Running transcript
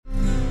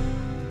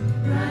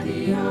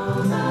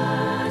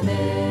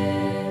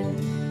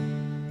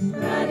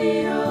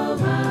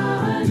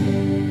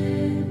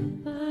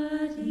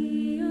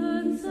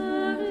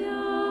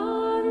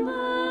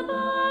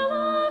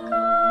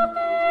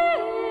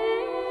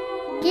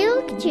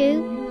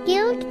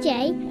Gilg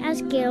J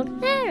as Gilg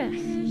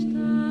Nerach.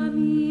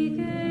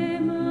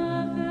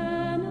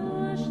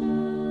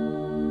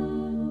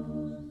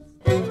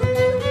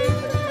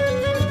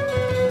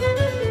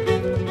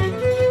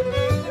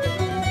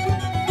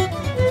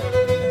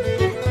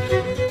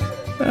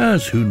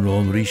 As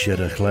Hunron Richard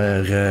a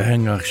Claire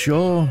Hengach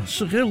Shaw,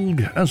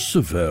 Sgilg as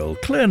Sevel,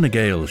 Claire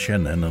Nagale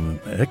Shenenam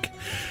Ek.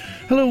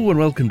 Hello and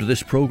welcome to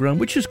this programme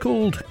which is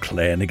called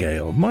Claire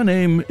Nagale. My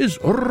name is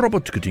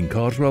Robert Cutting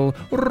Carswell,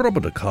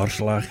 Robert a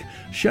Carslach,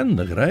 Shen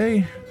the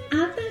Grey.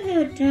 Have you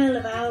heard tell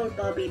of Owl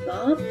Bobby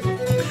Bob?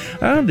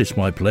 And it's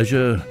my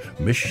pleasure,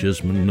 Miss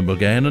Shisman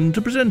Buchanan,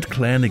 to present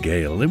Claire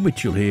Nagale, in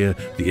which you'll hear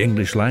the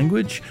English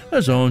language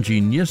as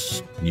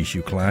Genius,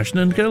 Nishu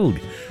Clashn and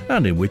Gilg,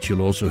 and in which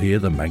you'll also hear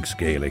the Manx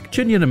Gaelic,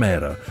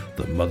 Chinyanamera,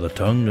 the mother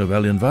tongue of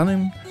Ellan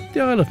Vannin,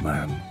 the Isle of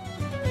Man.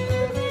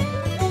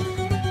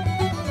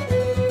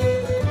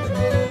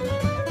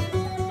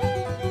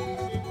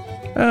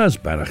 As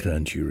Banach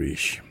and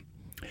Jurish.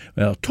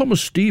 Well,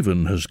 Thomas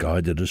Stephen has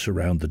guided us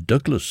around the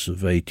Douglas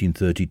of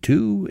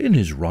 1832 in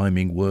his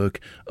rhyming work,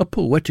 A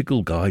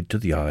Poetical Guide to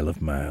the Isle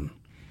of Man.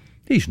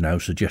 He's now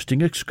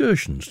suggesting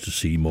excursions to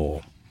see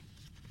more.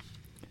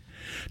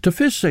 To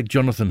Fisseg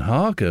Jonathan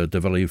Harker de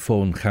Valley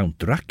Count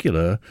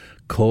Dracula,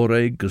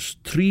 Coreg gus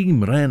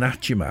Trim Ren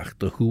Achimach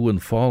de Huan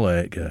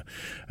Fallegge,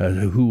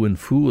 Huan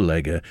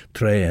Fulegge,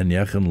 Tre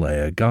Enjach and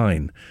Lea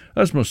Gain,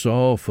 as ma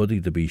saw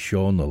fuddy to be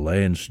shown the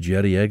Laens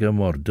Jerry Egger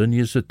more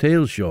Dunnias a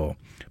tail shaw,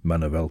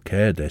 Manavel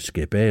Cared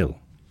Escape Ale.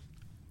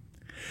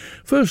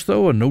 First,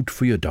 though, a note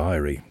for your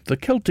diary. The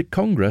Celtic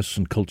Congress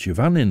and Culture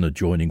Vannin are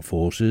joining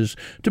forces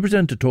to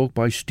present a talk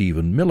by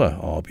Stephen Miller,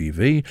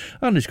 RBV,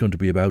 and it's going to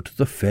be about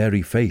the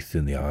fairy faith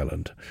in the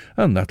island.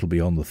 And that'll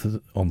be on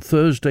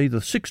Thursday, the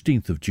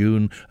 16th of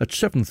June at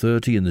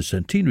 7:30 in the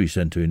Centenary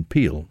Centre in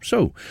Peel.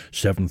 So,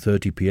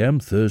 7:30 p.m,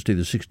 Thursday,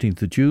 the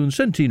 16th of June,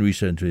 Centenary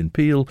Centre in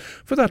Peel,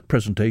 for that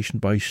presentation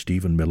by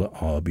Stephen Miller,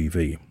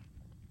 RBV.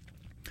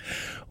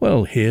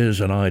 Well,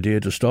 here's an idea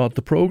to start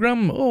the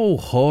programme. Oh,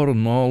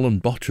 horn, all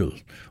and bottle.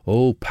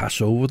 Oh,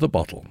 pass over the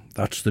bottle.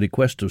 That's the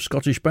request of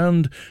Scottish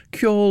band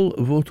Kjol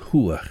Vot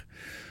Huach.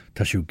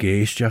 Tashu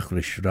geestiach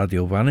rish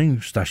Radio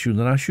Vannin,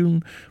 Stasiwn yn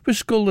Asiwn,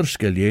 Viskuller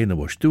Skeljen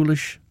was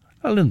Dulish,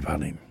 Ellan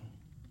Vannin.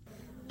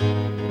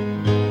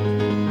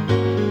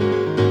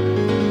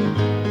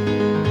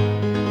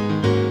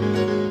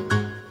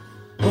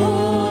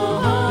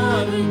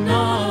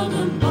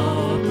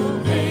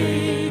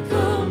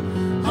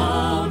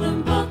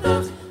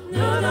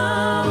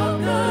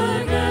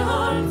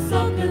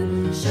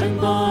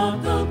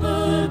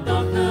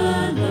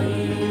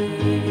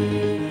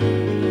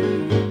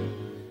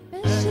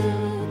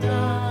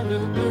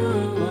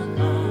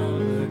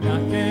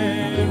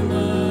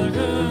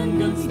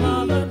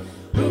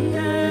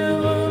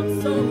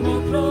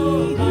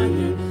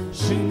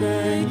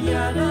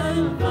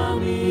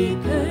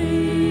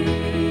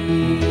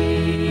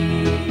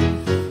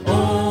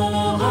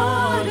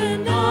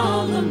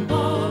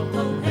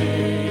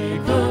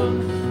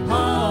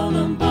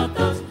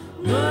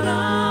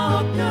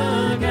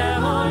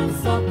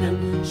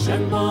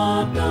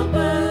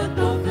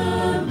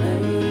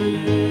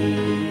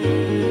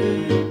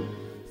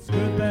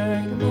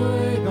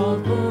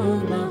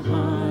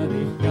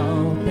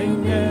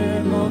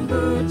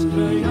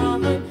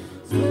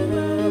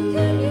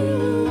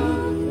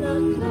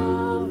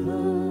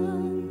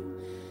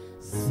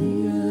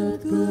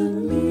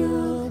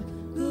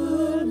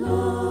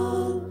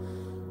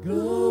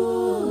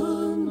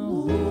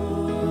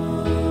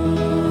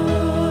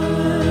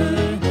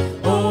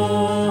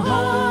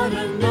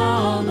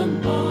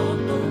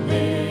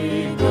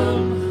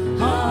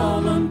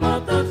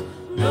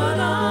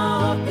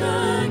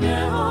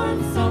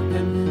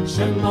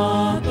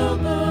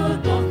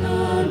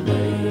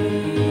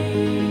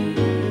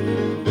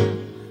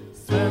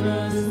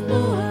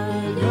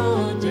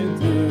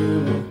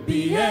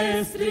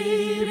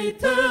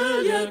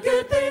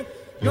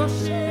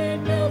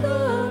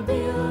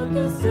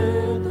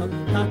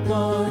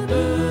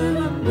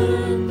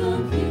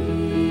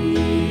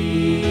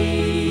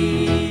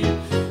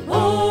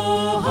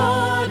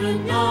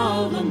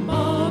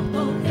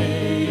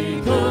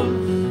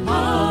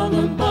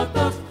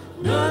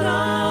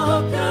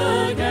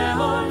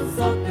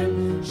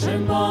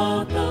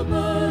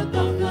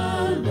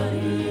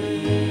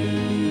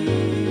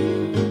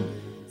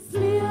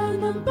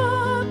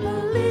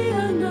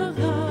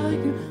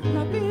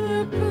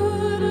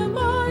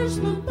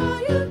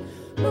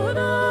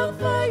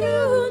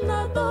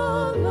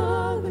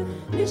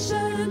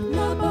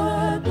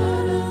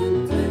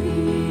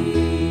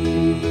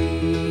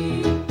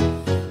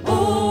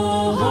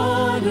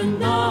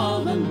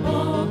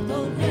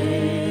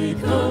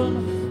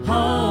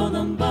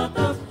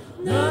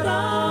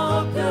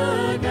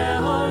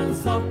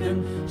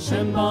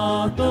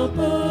 Shemata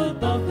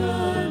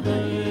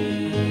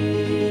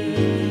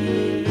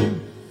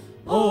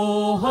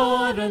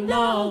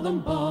haal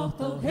them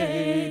bottle,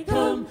 hey,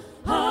 come,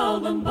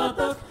 haal them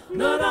bottle,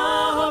 nur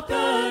a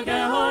hocke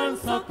gehorn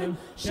socken,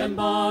 shem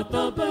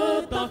bottle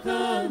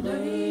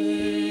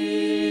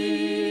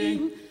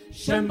bedachelein,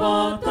 shem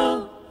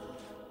bottle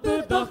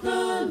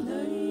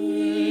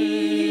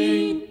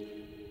bedachelein.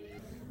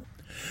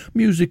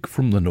 Music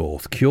from the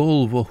north,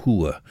 Ceol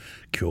Vahua,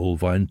 Ceol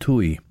Vain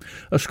Tui,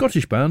 a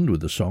Scottish band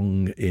with a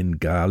song in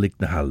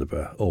Gaelic na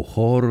Halba, O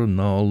Chor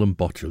Nal and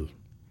Bottle.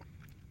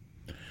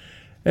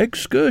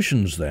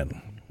 Excursions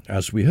then.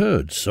 As we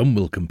heard, some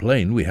will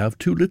complain we have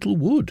too little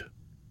wood.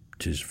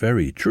 'Tis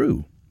very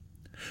true.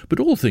 But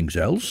all things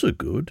else are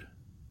good.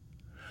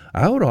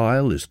 Our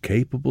isle is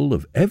capable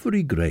of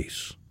every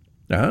grace,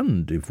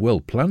 and, if well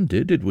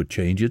planted, it would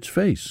change its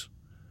face.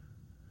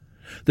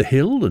 The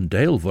hill and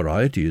dale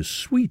variety is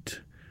sweet,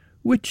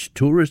 which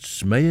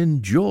tourists may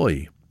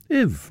enjoy,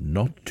 if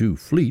not too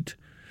fleet.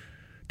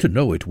 To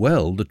know it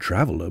well, the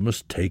traveller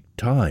must take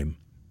time.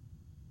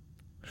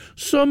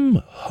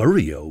 Some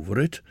hurry over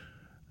it,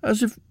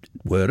 as if it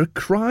were a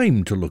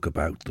crime to look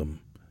about them,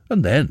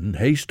 and then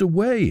haste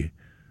away.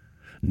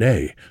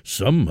 Nay,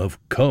 some have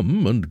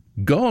come and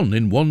gone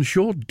in one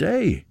short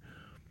day.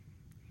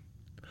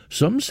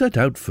 Some set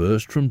out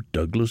first from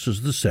Douglas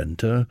as the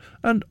centre,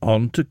 and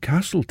on to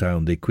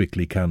Castletown they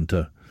quickly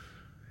canter.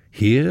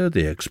 Here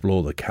they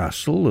explore the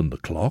castle and the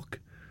clock,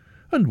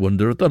 and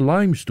wonder at the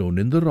limestone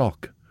in the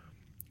rock.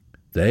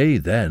 They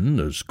then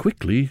as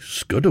quickly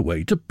scud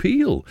away to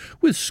Peel,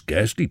 with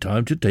scarcely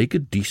time to take a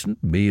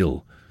decent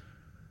meal.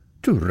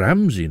 To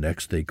Ramsey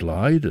next they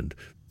glide, and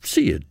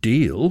see a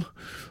deal.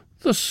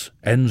 Thus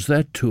ends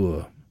their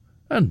tour,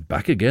 and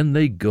back again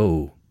they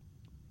go.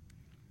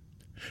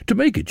 To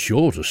make it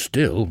shorter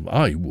still,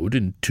 I would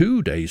in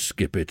 2 days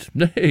skip it,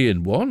 nay,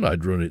 in 1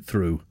 I'd run it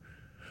through.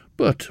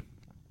 But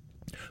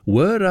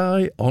were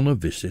I on a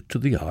visit to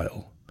the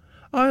isle,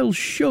 I'll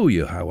show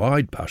you how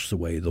I'd pass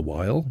away the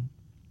while.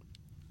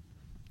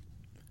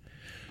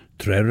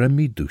 Trere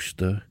mi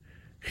duster,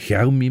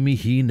 chau mi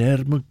heen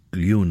me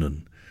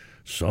glúnen,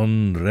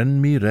 son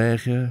ren mi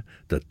rege,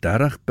 de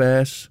darach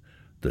bes,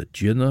 de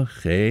djinne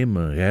ge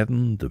me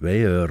redden de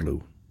wee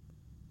eurlu.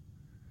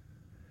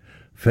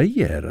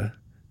 Vejere,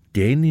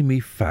 deni mi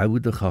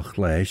foudig ach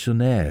leis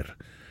en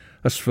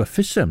as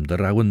verfissem de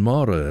rauwen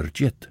morre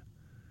jit.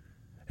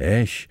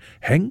 Esch,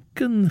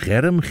 henken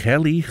germ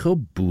gelli go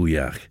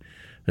boeiach,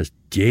 as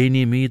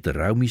deni mi de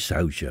rauw mi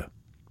sausje.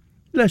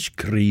 Les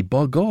krie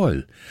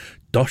bogoil,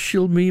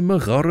 doshil mi me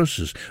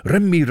gorres,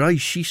 rem mi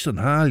reisjes en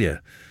haalje.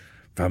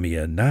 Van mi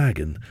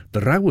nagen, de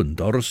rauwen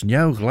dorres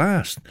njauw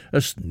glaast,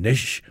 as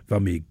nish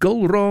van mi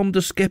gulroom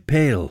de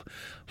skepeel.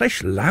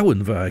 Les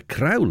lauwen va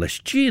krauw,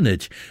 les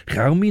tjinage,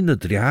 gauw mi na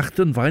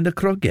drachten van de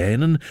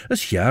krogenen,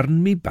 as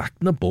jaren mi bak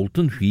na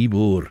bolten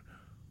hieboer.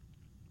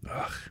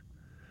 Ach,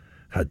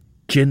 ha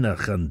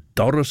djinnach en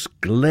dorres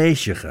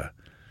gleesige,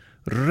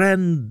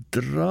 ren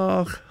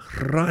draag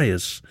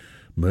raies,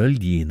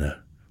 muljine.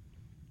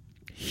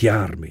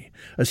 Jarmi,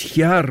 as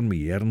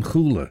jarmi een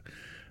goele,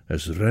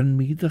 as ren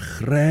mi de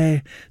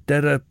grij,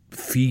 der a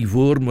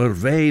fivoer mer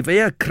vee, vee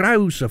a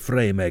krause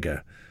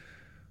vreemegge.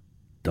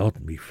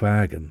 Dat mi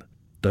vagen,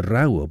 de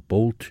rauwe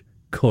bolt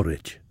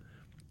courage.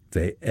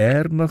 Vee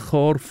na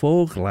chor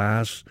vol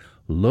glaas,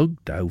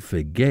 lugt au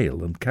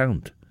vergeel en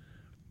count.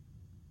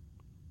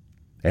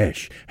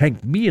 Esch,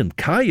 hengt mi een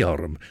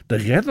kaiarm, de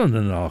redden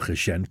en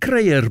agesjen,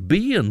 kreer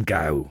bien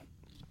gauw.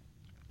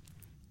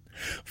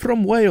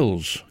 From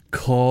Wales,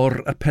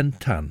 Cor a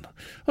Pentan,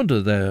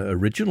 under their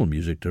original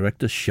music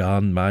director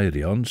Sian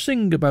Mairion,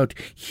 sing about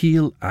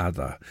Hil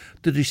Adda,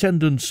 the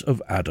descendants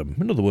of Adam,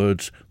 in other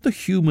words, the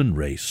human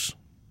race.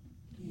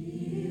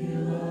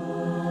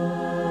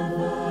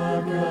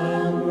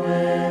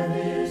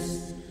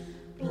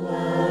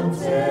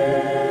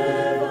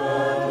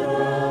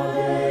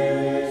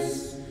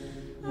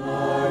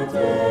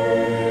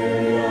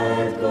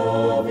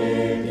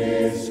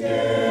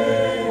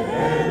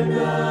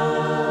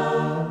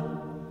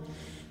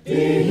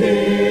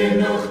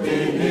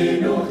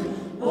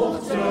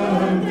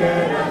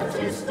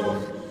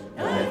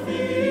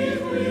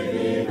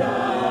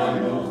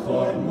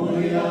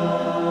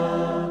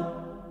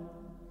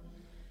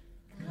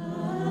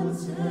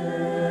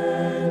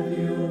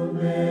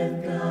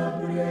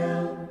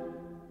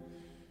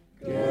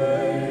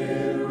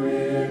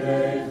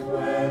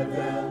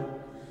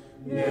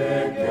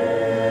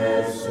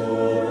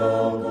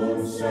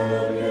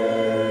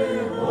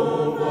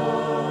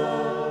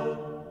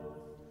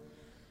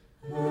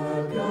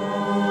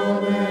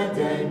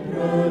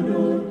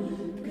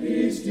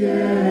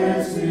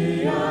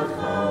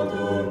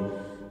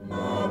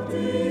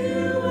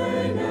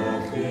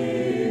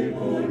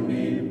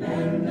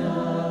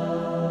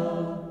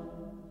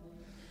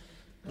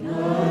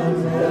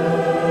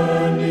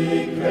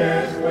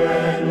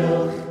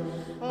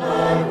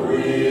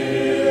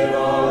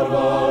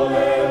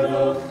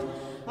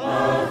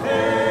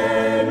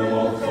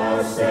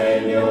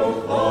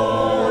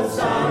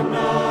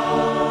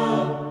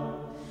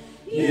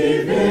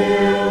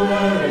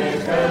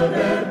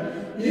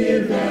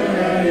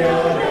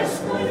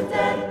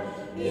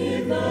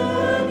 If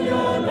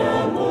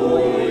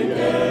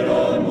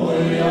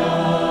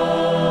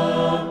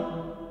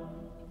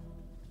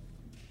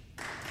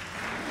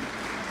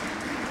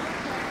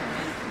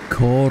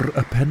Cor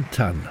y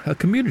Pentan, a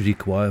community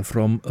choir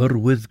from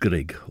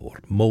Urwyddgrig, or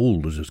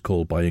Mold as it's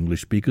called by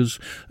English speakers,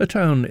 a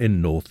town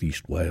in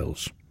northeast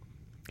Wales.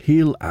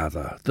 Hil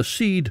Adda, the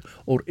seed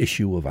or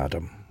issue of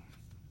Adam.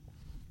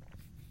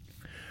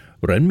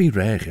 Ren mi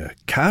rege,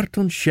 kaart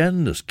on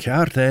shen as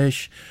kaart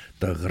eis,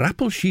 de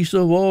grappel shies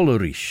of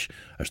walerish,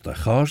 as de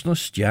chars na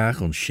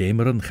stiach on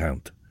schemer en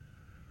gaunt.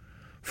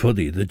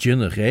 Fuddy de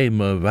jinnach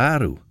me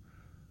waru.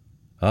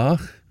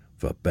 Ach,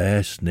 va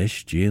best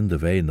nish jane de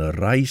vei na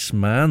reis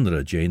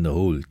manra jane de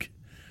hulk.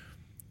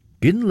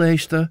 Gin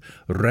leista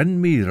ren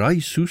mi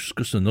reis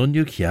gus an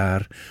onjuk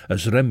jaar,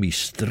 as ren mi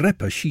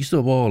strep a shies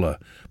of walla,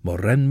 maar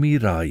ren mi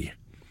rai,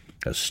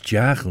 as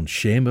stiach on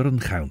schemer en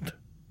gaunt.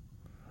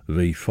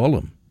 Vei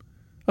follem.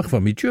 Ach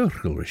van mi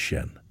jurgel is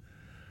shen.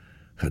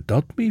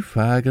 Gedot mi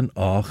fagen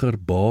acher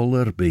bal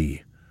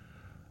erbij.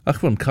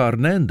 Ach van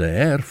carnen de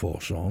Air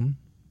Force on.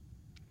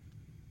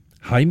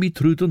 Hai mi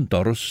truden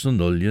dorres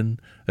en uljen,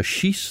 a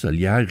schies al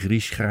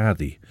jagrisch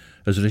gadi,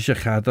 as rish a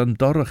gad an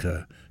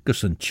dorge,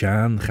 gus an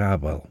chan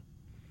gabal.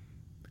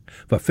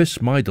 Va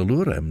vis mai de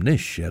lurem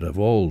nish a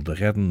vol de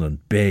gedden en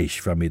beige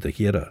van mi de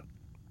hira.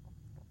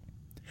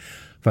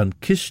 Van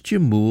kistje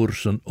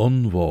moers en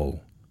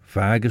onwol,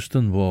 vagest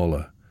en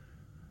wolle,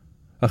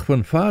 ach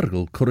van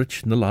fargel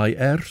courage na lai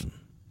ersen.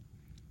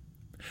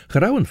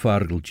 Gerauwen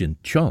fargel gin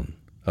John,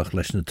 ach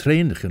les na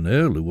trainig en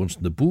early ons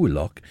na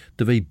boelok,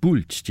 de wei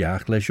boelt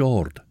stiach les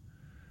ord.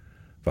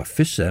 Va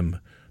fissem,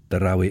 de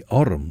raui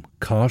arm,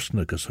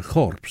 karsnig as a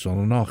corpse on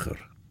an acher.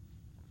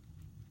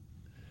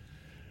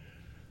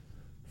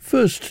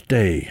 First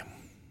day.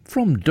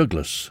 From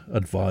Douglas,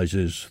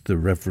 advises the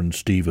Reverend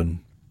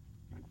Stephen.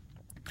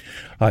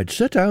 I'd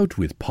set out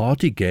with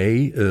party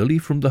gay early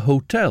from the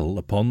hotel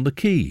upon the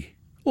quay,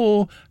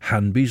 or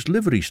Hanby's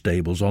livery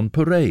stables on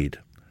parade.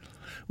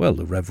 Well,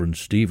 the Reverend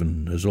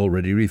Stephen has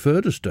already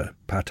referred us to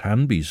Pat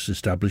Hanby's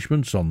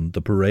establishments on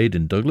the parade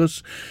in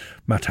Douglas.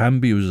 Matt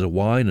Hanby was a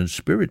wine and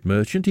spirit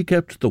merchant. He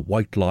kept the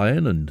White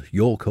Lion and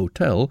York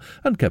Hotel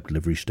and kept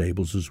livery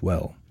stables as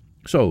well.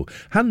 So,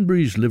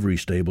 Hanby's livery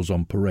stables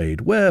on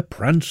parade, where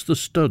prance the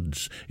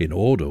studs in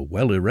order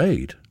well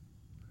arrayed.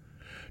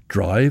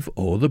 Drive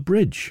o'er the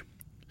bridge.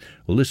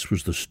 Well, this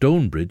was the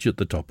stone bridge at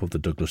the top of the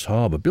Douglas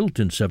Harbour, built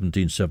in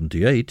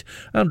 1778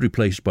 and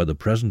replaced by the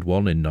present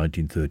one in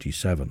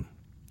 1937.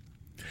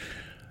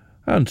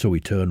 And so we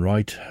turn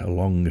right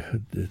along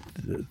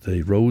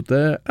the road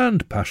there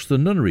and past the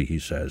nunnery, he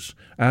says,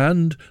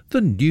 and the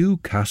new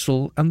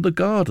castle and the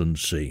garden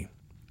see.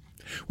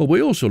 Well,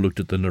 we also looked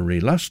at the nunnery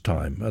last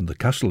time, and the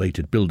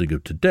castellated building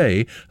of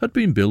today had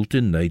been built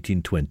in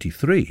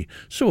 1823,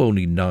 so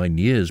only 9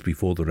 years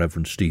before the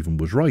Reverend Stephen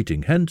was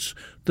writing, hence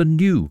the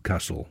new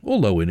castle,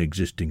 although in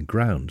existing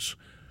grounds.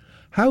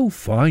 How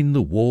fine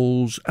the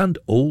walls and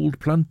old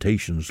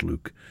plantations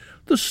look,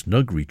 the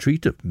snug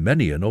retreat of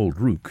many an old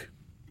rook.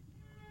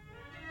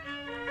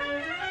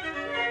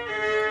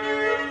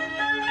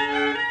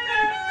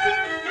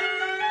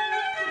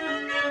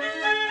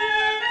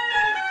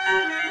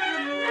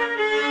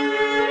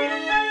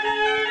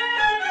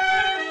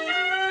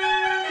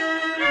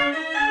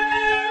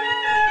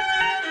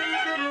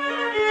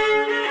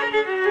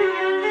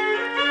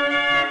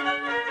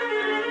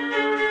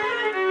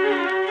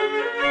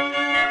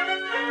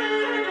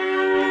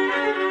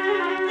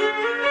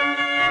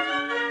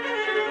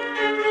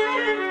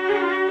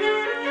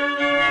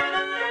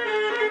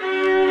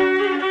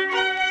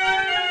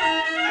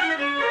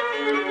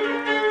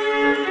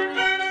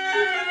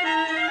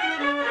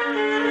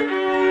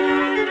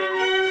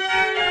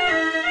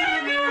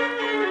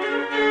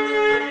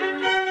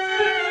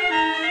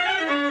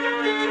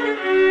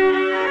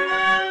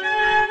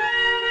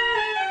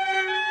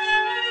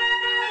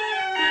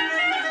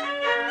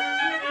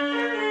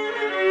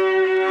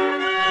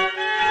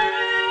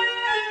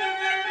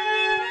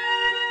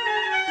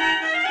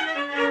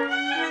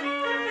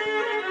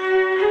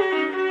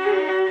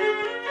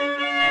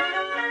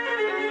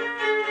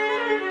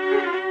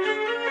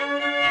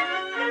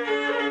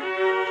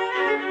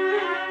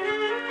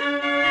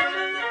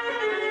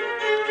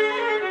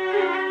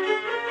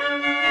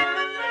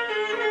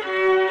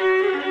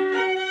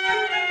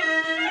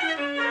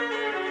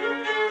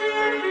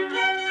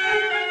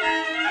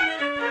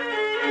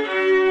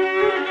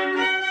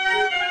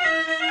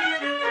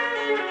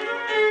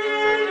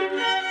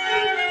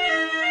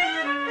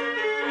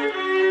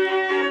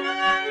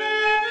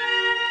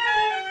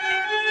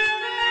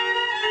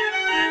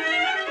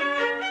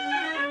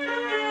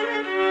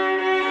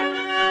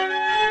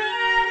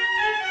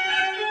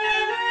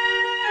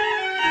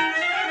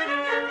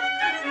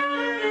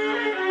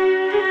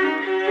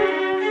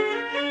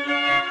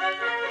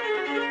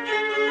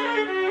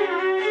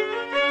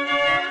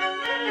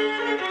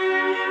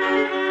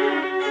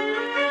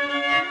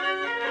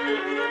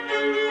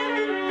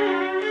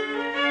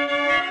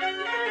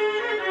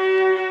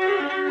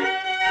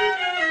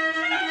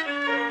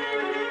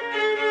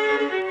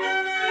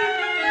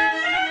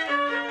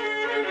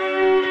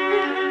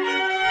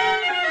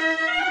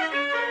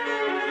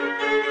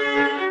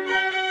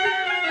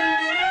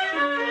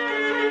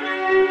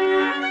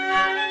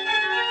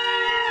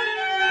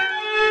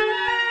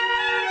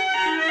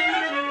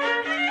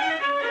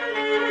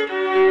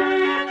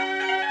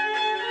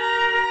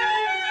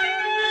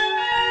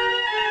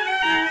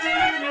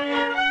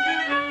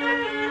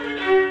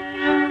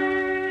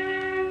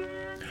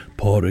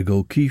 Padraig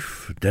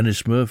O'Keefe,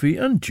 Dennis Murphy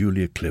and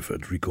Julia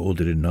Clifford,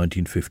 recorded in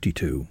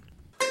 1952.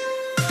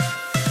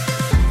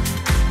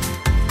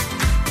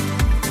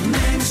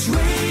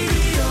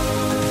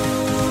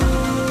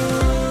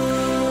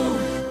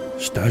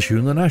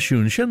 Stasiwn yn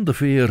asiwn, sian dy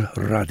ffyr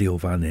radio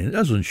fan hyn,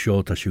 as yn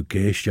sio tasiw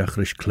geisdiach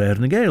rys Claire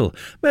na Gael.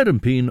 Mer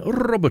yn pyn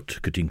Robert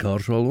gyda'n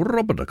carsol,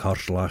 Robert y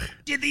Carslach.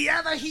 Did the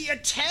ever hear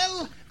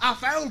tell of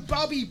old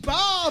Bobby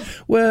Bob?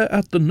 We're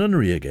at the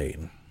nunnery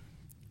again.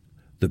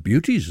 The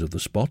beauties of the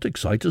spot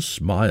excite a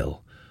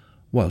smile,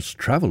 whilst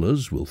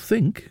travellers will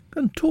think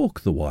and talk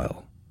the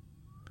while.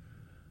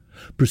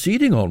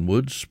 Proceeding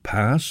onwards,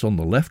 pass on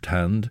the left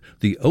hand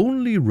the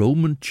only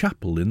Roman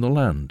chapel in the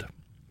land.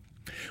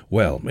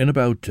 Well, in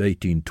about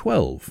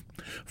 1812,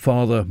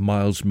 Father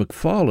Miles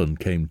McFarlane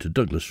came to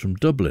Douglas from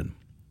Dublin.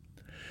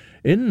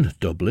 In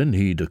Dublin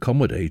he'd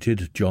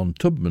accommodated John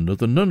Tubman of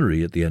the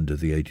nunnery at the end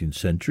of the 18th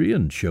century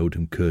and showed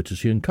him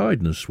courtesy and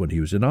kindness when he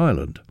was in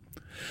Ireland.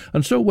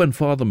 And so when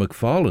Father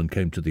McFarlane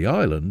came to the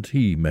island,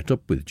 he met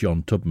up with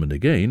John Tubman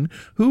again,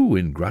 who,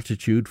 in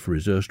gratitude for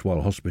his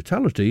erstwhile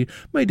hospitality,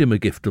 made him a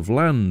gift of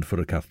land for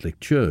a Catholic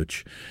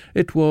church.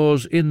 It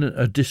was in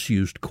a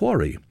disused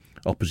quarry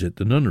opposite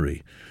the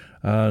nunnery,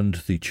 and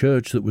the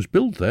church that was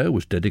built there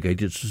was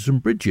dedicated to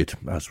St. Bridget,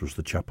 as was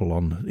the chapel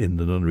in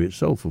the nunnery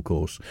itself, of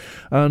course.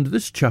 And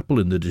this chapel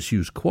in the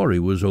disused quarry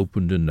was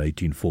opened in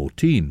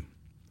 1814.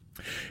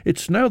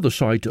 It's now the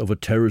site of a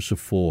terrace of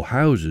 4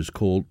 houses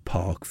called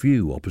Park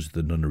View, opposite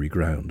the nunnery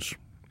grounds.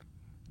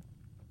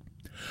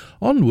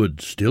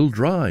 Onward still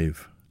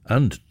drive,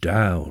 and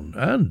down,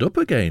 and up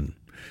again.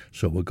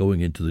 So we're going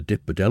into the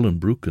dip at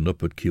Ellenbrook and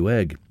up at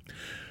Cuegg.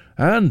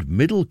 And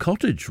Middle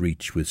Cottage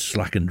reach with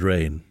Slack and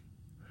Drain.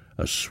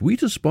 A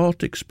sweeter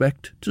spot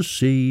expect to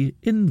see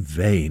in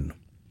vain.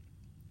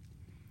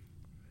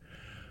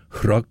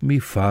 Chrog mi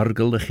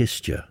fargal a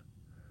chistja,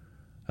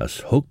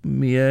 as hug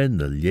mi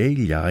na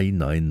leilai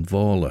nain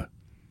vola.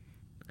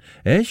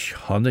 Esh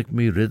honnig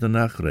mi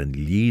riddenach ren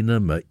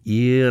lina ma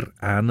eer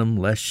anam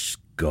les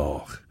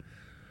skoch.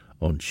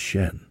 On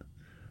shen,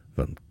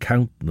 van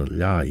count na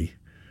lai.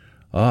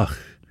 Ach,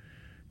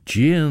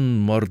 Jean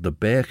mor de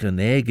bech en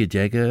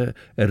egedjegge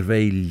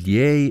vei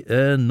lie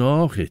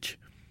nochit.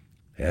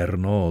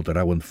 No, der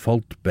ouwen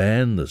fault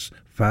ben, as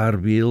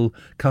farwiel,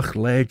 kach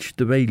leid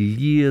de wei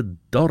lie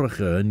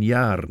dorge en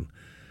jaren.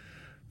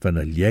 Van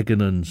a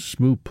leggen en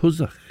smoe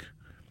puzzach.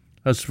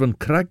 As van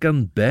krag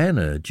en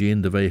bene,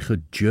 Jean de wei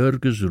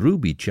gejurges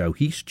ruby chau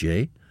hies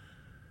jay.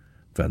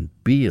 Van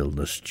biel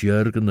na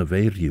stjurgen de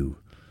weirju.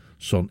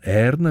 Son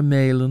erne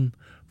meilen,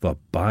 va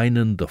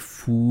beinen de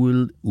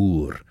foel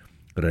oer.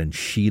 Ren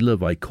schiele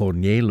vai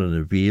cornelen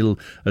en wiel,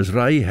 as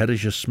rai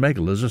herrische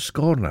smegel as a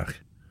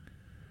scornach.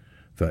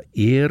 Va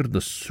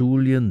de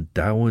soelien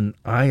douwen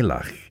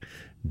eilach,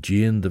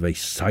 Jean de wei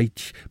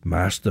seit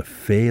master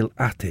veel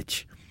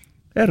atich.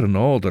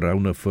 No der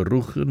auna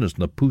verroegen as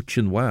na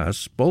poetjen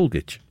was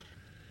bolgit.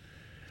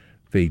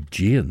 Vei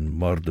Jean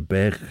mar de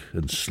beg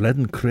en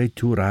sledden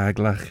creatuur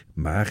aglach,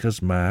 maag as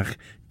maag,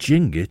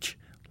 jingit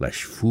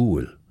lesh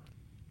fool.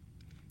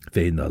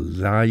 Vei na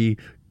lai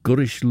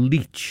gurish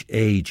leech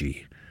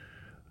agi,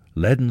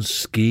 ledden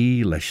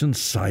ski lesh en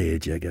saie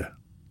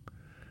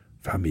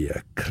Van mi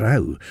a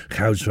crow,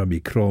 gauws van mi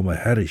krome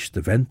herrish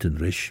de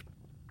ventenrish,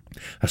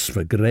 as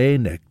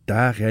vergreen ek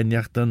dag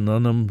enjacht an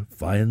nonnem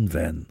vaien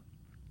ven.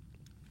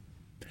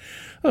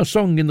 A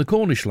song in the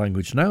Cornish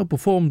language now,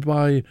 performed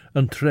by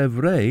Trev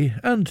Ray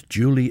and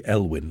Julie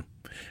Elwyn.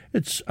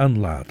 It's An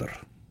Lader.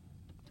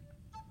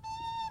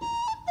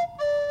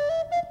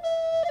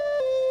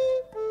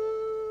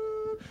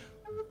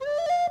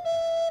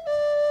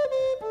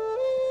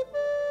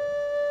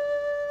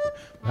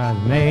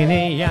 An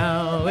many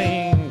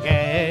yowing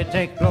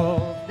take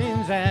grove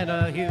in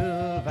Zeta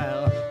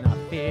Huvel, na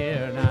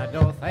fear na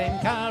doth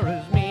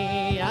encourage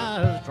me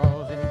as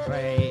draws in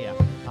tray.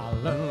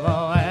 Hallelujah,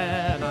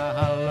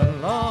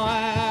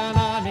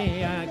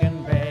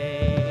 Niagan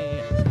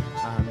Bay.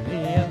 And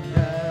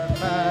the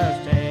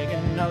first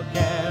taken no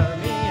care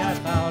me as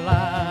thou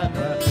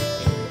ladder.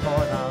 In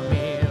for thou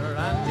mere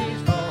and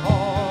these full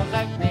halls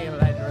like the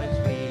ladder is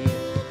free.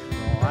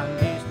 No and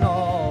these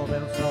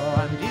noble, so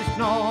and these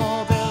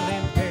noble.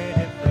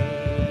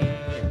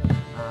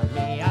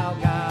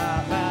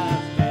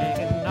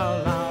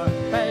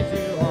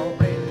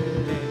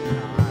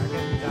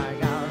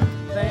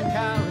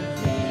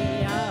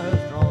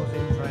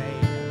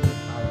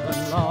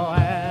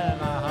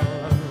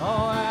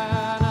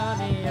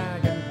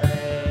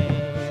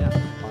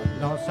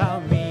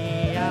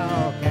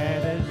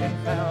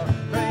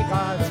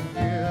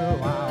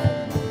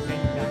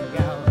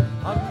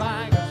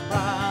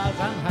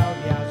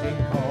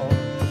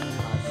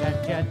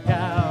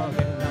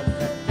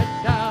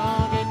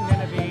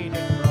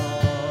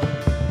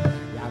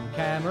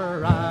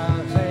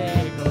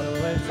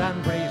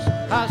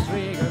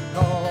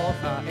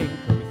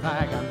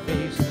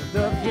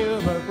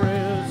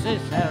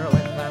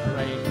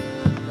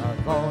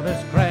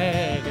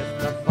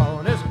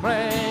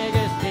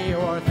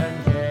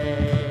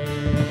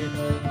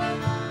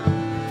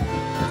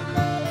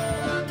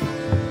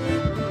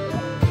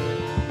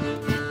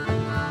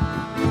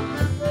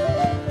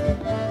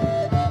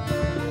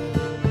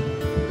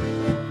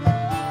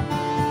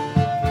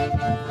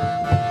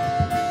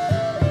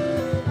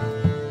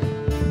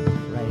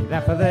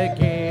 left for the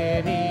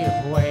guinea,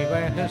 way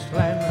where his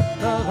slen,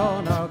 the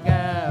go no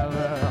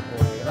gather,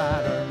 way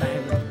ladder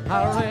men, a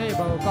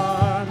rainbow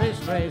bar, me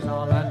strays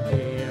all and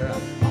dear.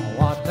 Oh,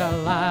 what a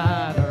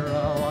ladder,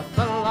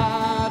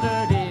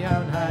 the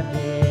own had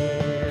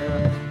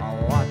dear.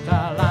 Oh, what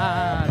a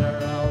ladder,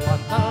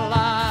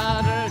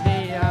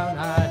 the own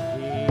had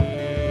dear.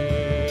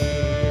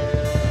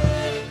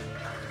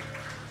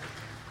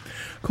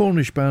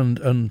 Cornish band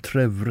and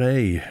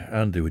Trevray,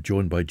 and they were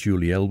joined by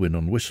Julie Elwyn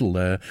on whistle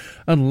there,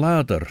 and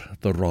Ladder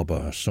the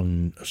Robber, a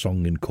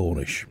song in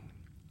Cornish.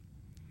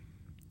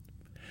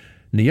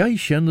 Ni ei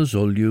shennas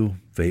olju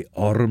ve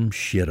orm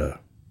shira,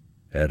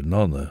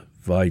 nonne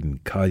vaiden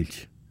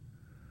kalt.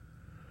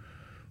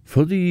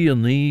 Fuddy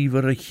an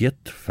ver a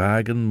hit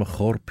fagen ma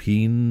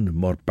chorpien,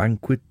 mar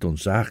banquet on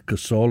zach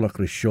gesolach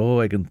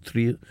rishaw egen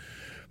tri.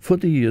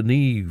 Fuddy an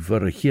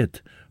ver a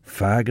hit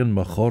fagen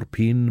ma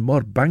chorpien,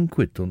 mar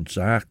banquet on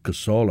zach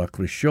gesolach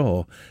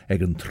rishaw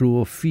egen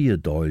true 4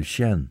 doil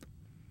shen.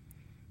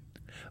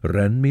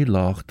 Ren mi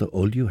lach de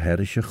olju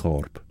herische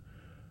chorp.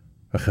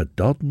 A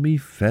gedad mi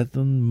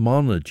fedden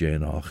manne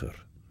Jane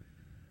acher.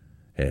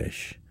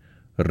 Esh,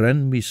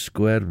 ren mi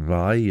square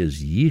vai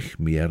as jich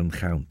mi een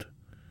gaunt.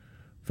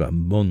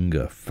 Van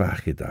munge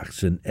fachedach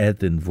sin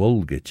edin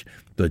volgit,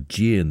 de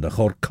Jane de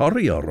chor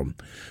corriorm.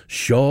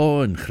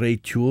 Shaw en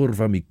creatuur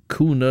van mi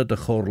kuna de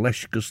chor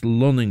leschkes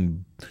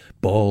lunning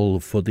bal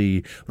voor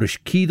die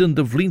riskieden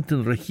de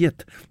vlinten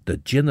regiet, de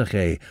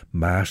jinnige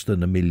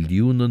maasten een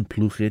miljoenen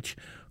ploegit,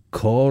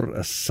 cor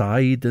a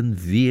side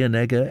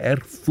vienegge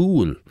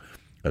fool.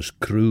 As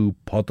crew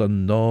pod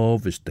an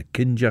nov is de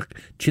kinjak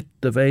chit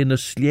de veine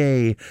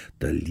slee,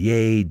 de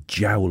lie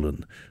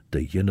jowlen,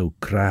 de jinno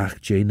kraag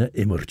jene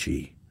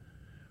immerchi.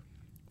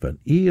 Van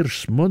eer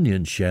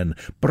smunjen shen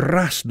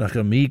brasnach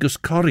amigus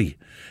corrie,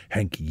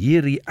 henk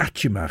jiri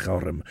atjemach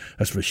orm,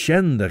 as we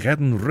shen de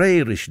redden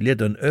reirish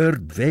lid an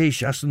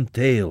veesh as een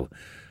tail.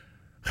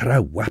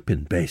 Grauw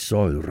wappin bij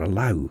soil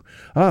relau,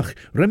 ach,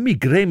 remmi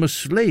gremus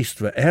sleest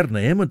we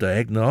erne immerde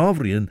eg na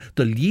avrien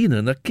de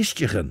lienen a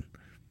kistjechen.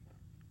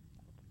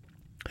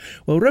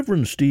 Well,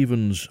 Reverend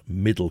Stephen's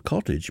Middle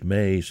Cottage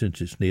may, since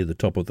it's near the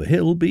top of the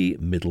hill, be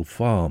Middle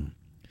Farm.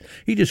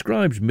 He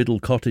describes Middle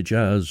Cottage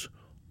as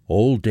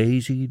all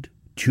daisied,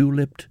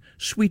 tulipped,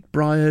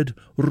 sweet-briered,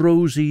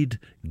 rosied,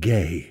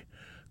 gay,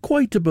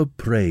 quite above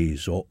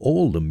praise or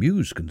all the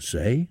muse can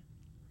say.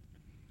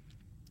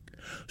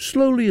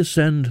 Slowly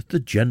ascend the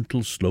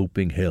gentle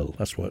sloping hill.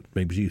 That's what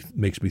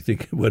makes me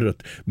think we're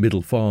at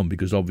Middle Farm,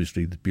 because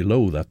obviously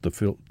below that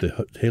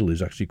the hill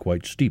is actually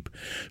quite steep.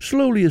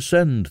 Slowly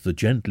ascend the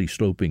gently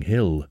sloping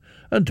hill,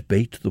 and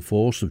bait the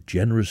force of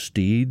generous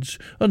steeds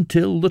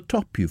until the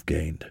top you've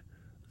gained.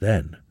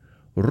 Then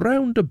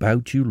round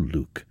about you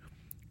look,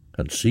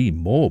 and see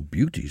more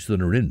beauties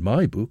than are in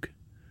my book.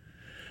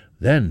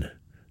 Then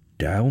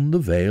down the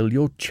vale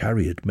your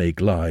chariot may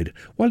glide,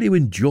 while you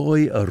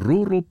enjoy a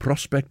rural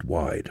prospect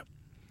wide.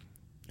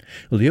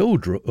 Well, the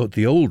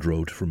old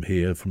road from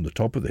here, from the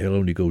top of the hill,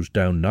 only goes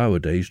down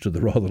nowadays to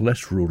the rather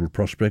less rural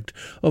prospect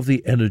of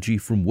the Energy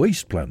from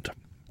Waste plant.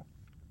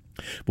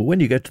 But when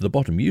you get to the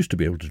bottom, you used to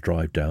be able to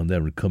drive down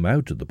there and come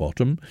out at the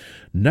bottom.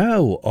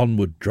 Now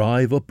onward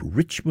drive up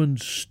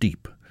Richmond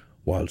steep,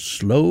 while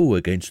slow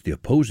against the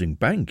opposing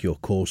bank your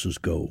courses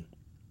go.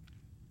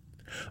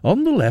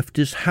 On the left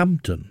is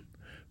Hampton,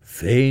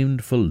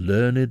 famed for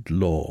learned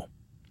law.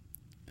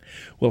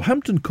 Well,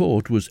 Hampton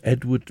Court was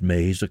Edward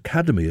May's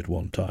academy at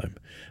one time.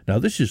 Now,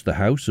 this is the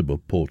house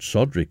above Port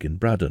Sodrick in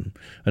Braddon,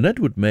 and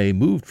Edward May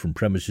moved from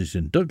premises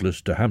in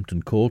Douglas to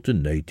Hampton Court in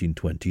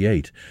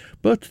 1828,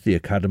 but the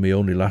academy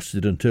only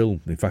lasted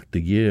until, in fact,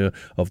 the year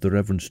of the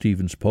Reverend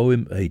Stephen's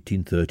poem,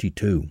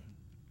 1832.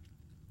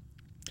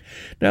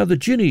 Now, the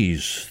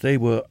Ginnies, they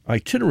were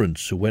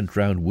itinerants who went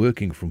round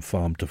working from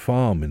farm to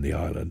farm in the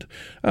island,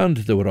 and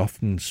there were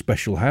often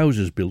special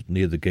houses built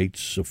near the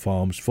gates of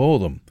farms for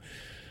them,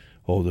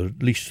 or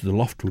at least the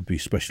loft would be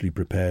specially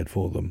prepared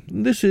for them.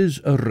 And this is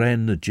a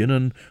Wren a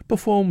Ginnan,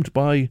 performed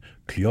by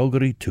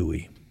Cleoghery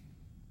Toohey.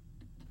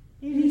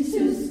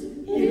 Irisus,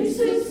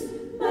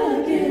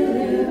 ma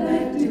gillir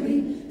beg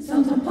dwi,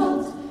 sont an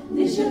pot,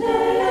 nisha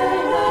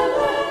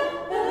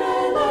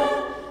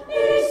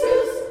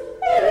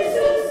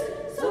Irisus,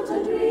 sont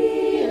an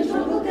dwi, an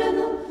trouble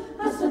kennel,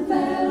 as an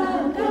fella,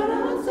 an gara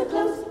on so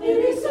close,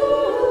 Irisus,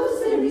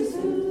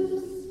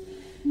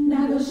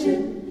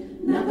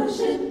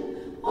 Nagoshin,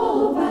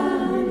 oh,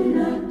 van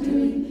na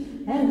dwi,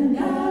 en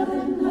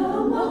garden, no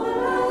more,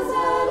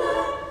 Azala,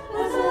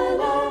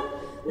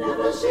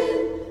 Nagoshin,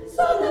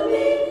 son of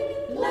me,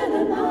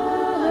 Glennon,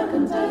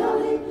 Arkansas,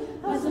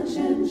 as an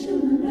shin,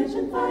 shun,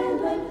 and fire,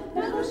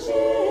 Nagoshin.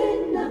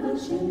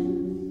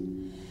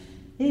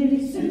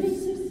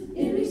 Irisus,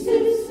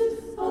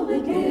 oh, the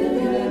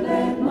gillir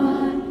beg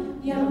mine,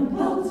 young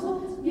pulse,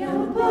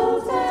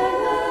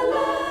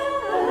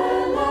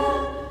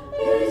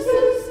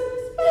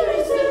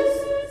 Irisus,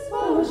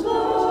 oh,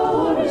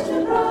 slorish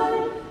and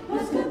bride,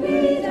 as could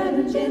be done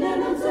in gin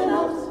and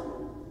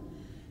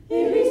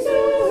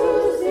Irisus.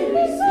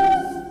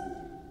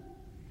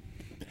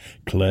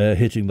 Clare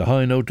hitting the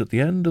high note at the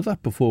end of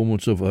that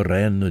performance of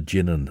Oren y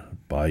Jinnen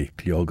by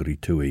Cleogri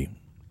Tui.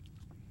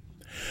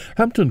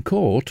 Hampton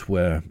Court,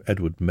 where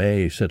Edward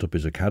May set up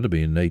his academy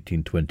in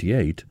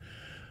 1828,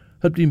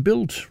 had been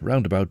built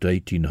round about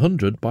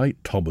 1800 by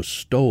Thomas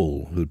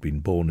Stowell, who had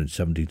been born in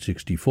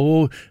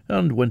 1764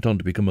 and went on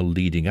to become a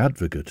leading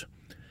advocate.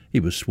 He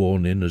was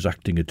sworn in as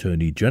acting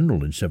Attorney General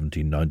in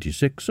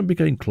 1796 and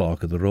became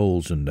Clerk of the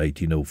Rolls in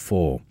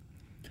 1804.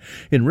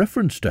 In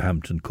reference to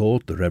Hampton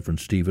Court, the Reverend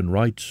Stephen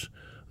writes,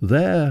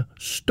 "There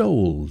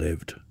Stowell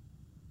lived,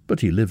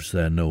 but he lives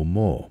there no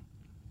more."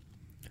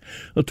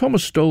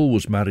 Thomas Stowell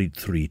was married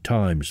 3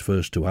 times,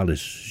 first to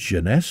Alice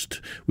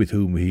Genest, with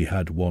whom he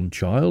had 1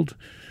 child,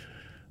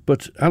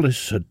 but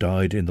Alice had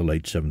died in the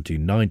late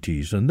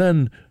 1790s, and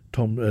then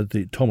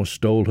Thomas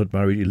Stowell had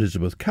married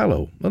Elizabeth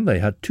Callow, and they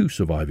had 2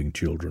 surviving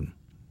children.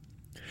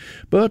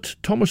 But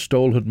Thomas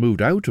Stowell had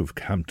moved out of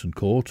Hampton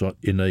Court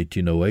in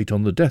 1808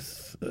 on the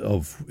death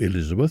of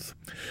Elizabeth,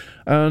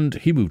 and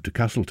he moved to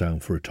Castletown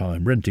for a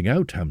time, renting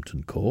out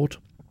Hampton Court.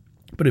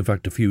 But in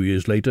fact, a few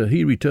years later,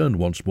 he returned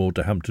once more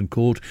to Hampton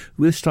Court,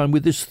 this time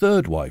with his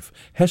 3rd wife,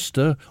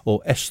 Hester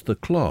or Esther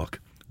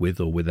Clark, with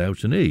or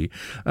without an E,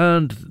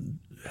 and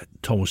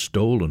Thomas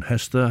Stowell and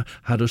Hester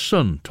had a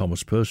son,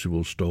 Thomas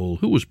Percival Stowell,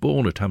 who was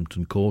born at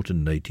Hampton Court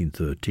in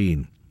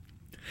 1813.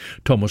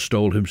 Thomas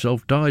Stowell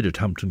himself died at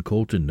Hampton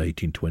Court in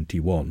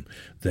 1821.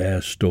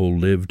 There Stowell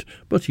lived,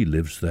 but he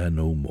lives there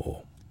no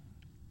more.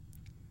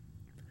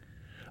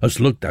 As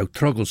looked out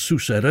trogel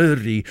sús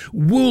early,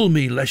 wool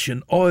me leis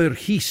an oir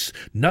hís,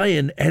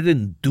 nain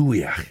erin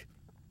dúiach.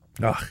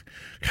 Ach,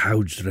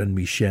 chouds ren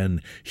mi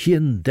shen,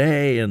 hien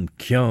day and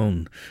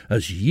kion,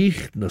 as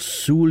yicht na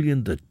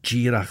súlien de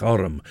girach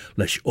orm,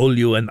 leis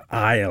olio en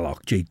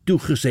ailach, je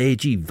duchus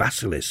egi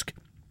vassilisk.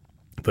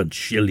 Van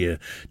shilje,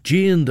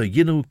 jean de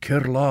yinu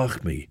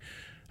kerlach me,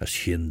 as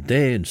hien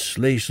day and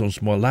slees ons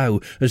molau,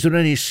 as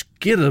any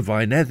skirre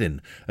vine edin,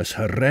 as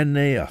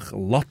herenne ach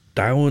lot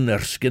down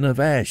skin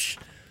vesh.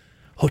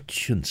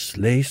 Hutch en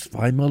slees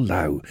vine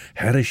molau,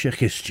 herrische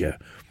gistje,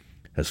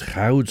 as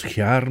chouds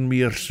chiarn mi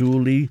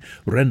souli,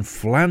 ren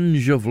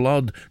flange of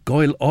lod,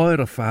 goil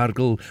oire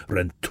fargel,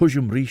 ren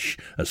tujem rish,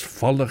 as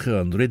follige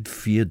en rid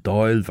 4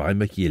 doil vine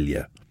me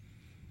hilje.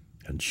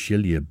 En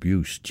shilje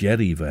buse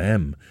jerry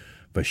hem,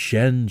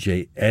 Vashen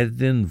je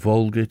edin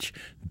volgich,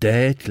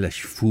 deit leis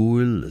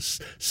fúil,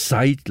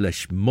 sight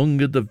leis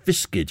munge de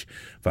viskid,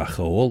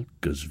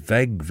 vageolk as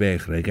veg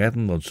weg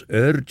regetten ons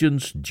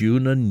urgens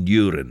dune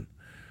nuren.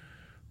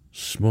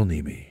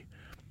 Smunny me,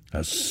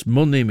 as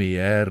smunny me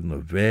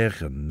na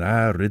weg en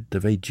na rid de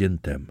vei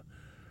gintem.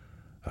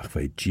 Ach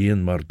vei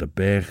gien mar de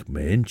beg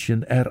me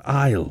inchen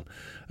ail,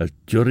 as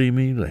jury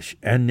me leis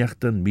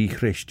enjachten mi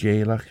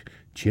christjelach,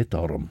 chit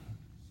orm.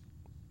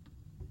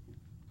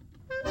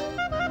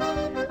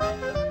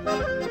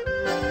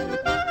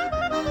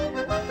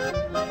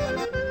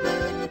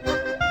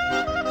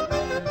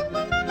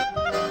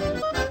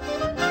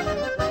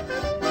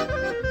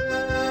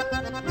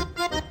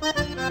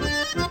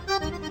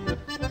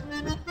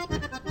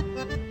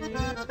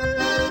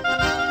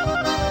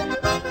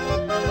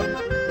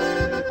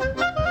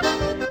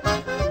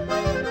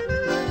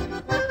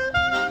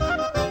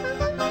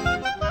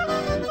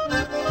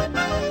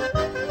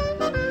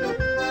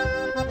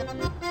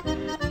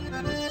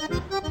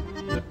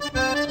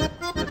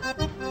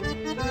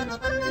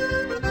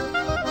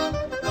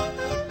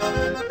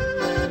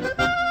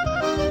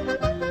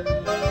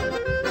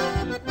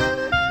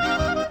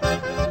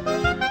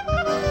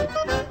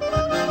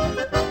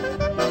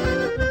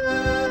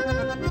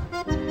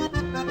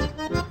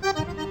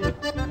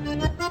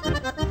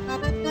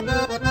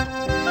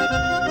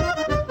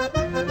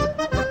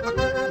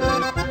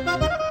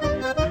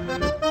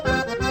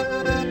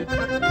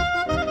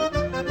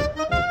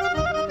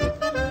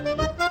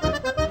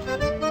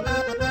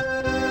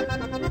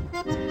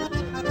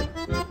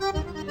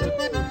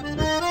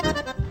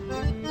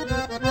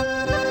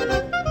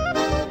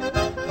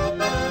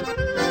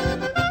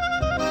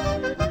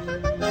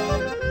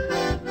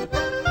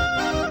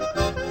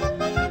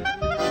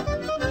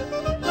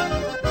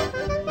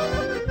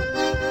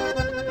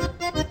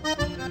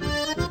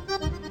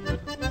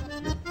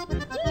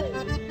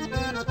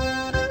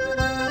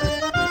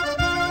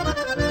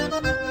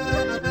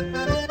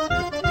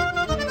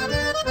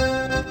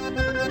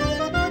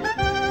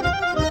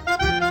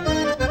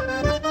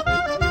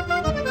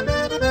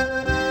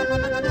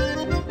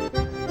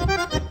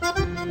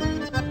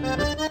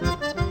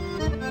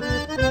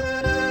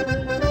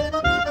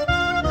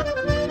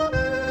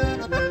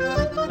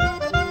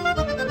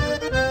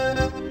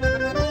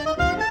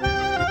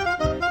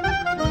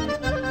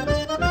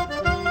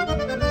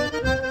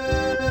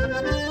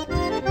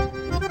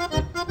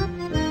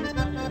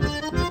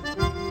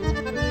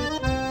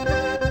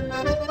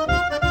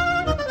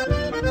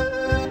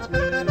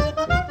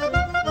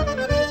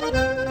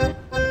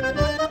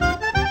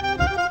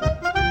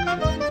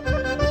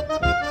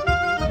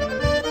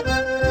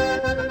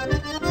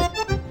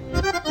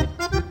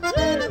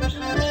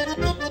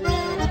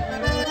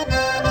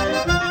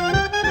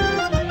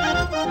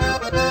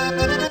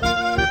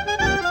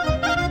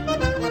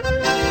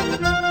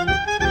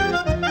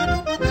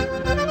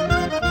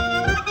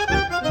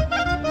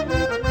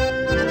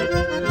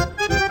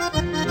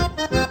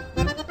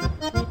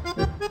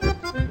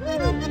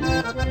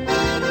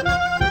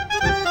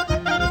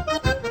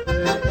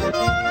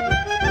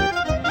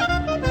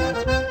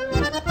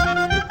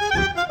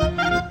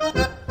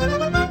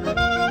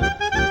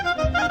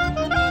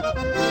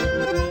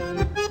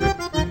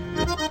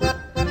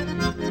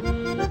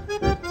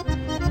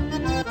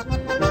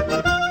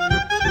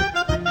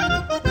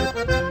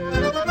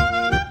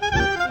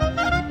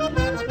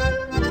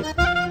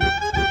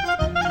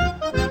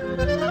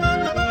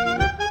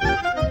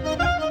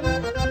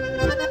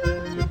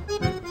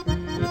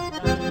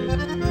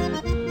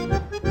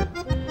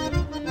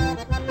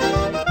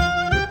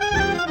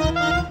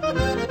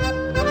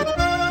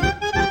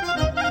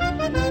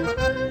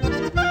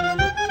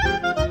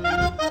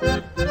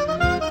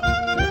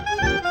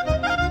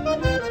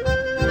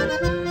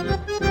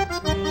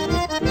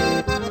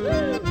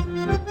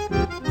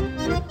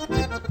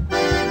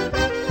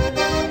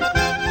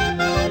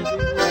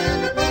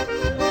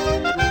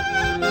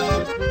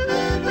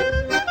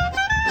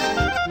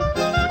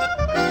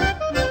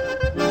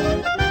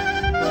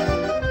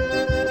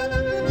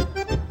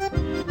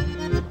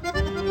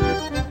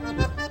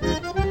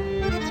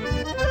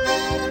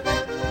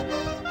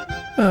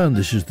 And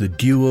this is the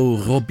duo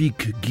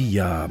Robic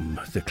Guillaume,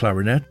 the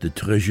clarinet, the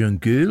très jeune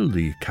girl,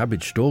 the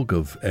cabbage stalk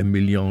of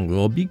Emilien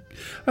Robic,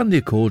 and the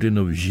accordion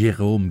of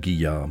Jérôme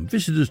Guillaume,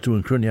 visitors to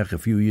Uncruniac a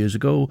few years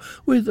ago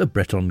with a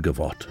Breton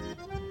gavotte.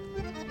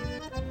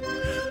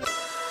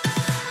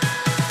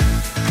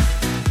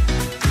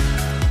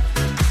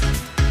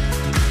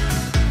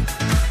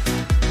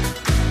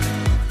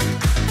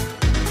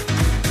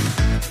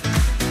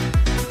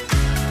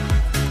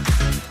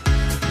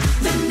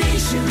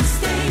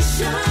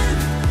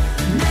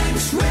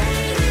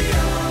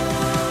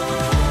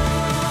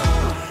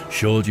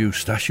 Siodiw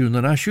stasiwn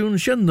yn asiwn,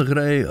 sien na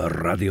greu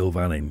radio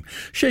fanim.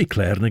 Sé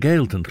Claire na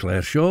Gailt and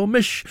Claire Shaw,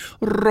 mish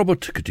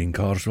Robert Cutting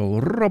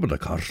Carswell, Robert a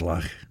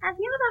Carslach. Have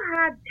you ever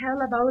had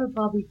tell of old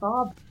Bobby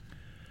Bob?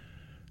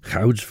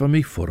 Chouds van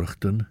me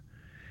furchten,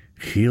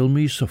 chiel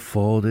me sa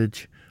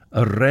fodage,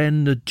 a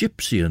ren na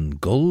gypsy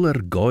gull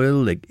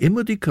goil leg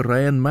imodi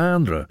karayan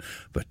mandra,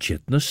 va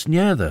chit na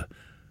snether.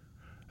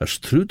 As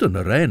truden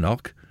a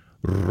renok,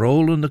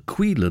 rollen a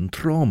queelen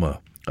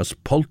trauma, as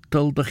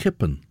poltel de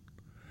gippen.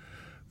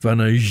 Van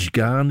a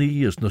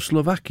Jgani is na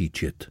Slovaki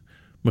chit,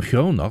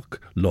 Machonok,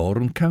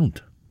 Lauren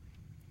Count.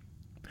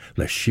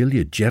 Le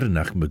Shilje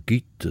Jernach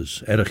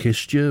Magitas,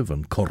 Erachistje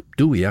van Korp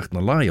Duiach na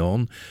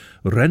Lion,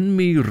 ren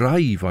mi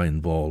rai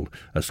vain ball,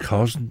 as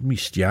causend mi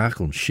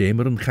stiach on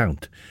Shamer and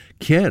Count,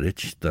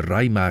 Kierich, the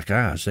rai mach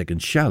as eg en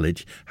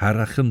Shallich,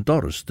 Harach and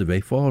Doris de ve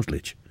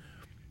Forslich.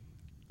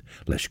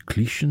 Les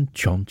Clishen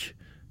Chont,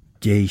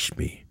 Deis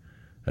mi,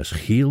 as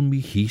heel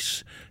mi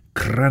hies,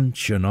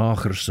 crunch en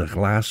acher sa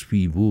glas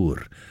wie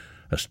woer,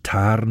 as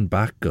taren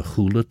back a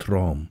chule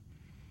trom.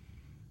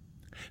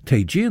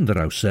 Te gien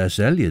der au ses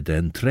elje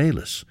den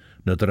treles,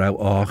 na der au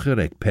acher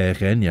eg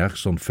pech enjach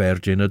son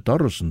fergin a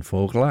dorsen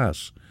vo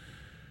glas.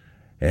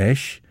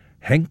 Esch,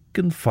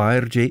 henken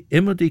feirje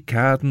immer die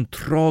kaden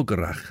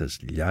trogerach as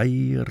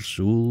leier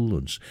soel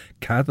ons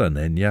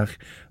kaden enjach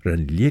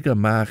ren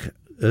liegemach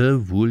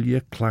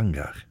woelje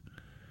klangach.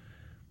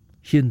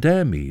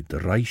 Hiendemi de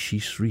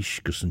reishis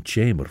rishkus en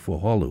chamber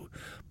for hollow,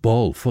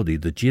 ball fuddy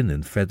the gin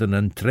and fedden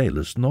and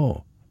trailers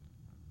no.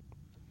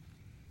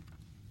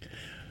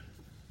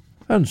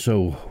 And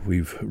so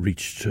we've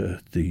reached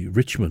the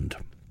Richmond.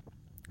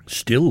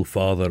 Still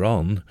farther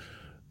on,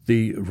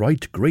 the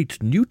right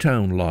Great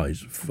Newtown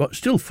lies.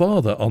 Still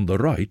farther on the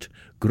right,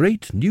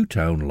 Great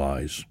Newtown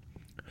lies.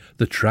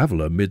 The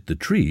traveller mid the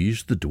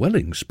trees the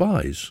dwelling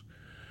spies.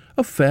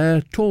 A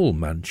fair tall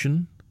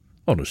mansion,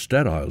 on a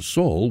sterile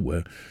soil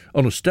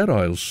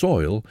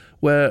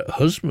where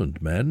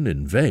husbandmen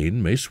in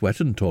vain may sweat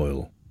and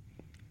toil.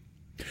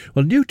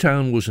 Well,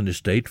 Newtown was an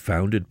estate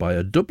founded by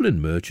a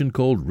Dublin merchant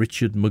called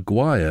Richard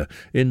Maguire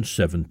in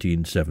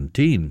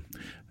 1717,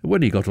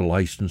 when he got a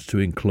licence to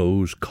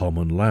enclose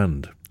common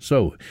land.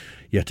 So,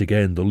 yet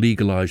again, the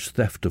legalised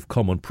theft of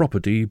common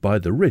property by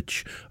the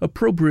rich,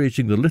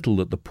 appropriating the little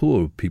that the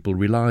poor people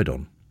relied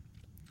on.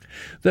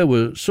 There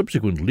were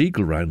subsequent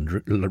legal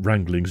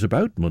wranglings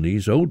about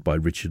monies owed by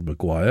Richard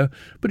Maguire,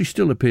 but he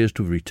still appears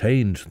to have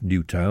retained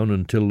Newtown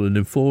until an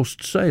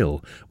enforced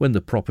sale, when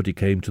the property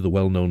came to the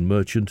well-known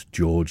merchant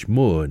George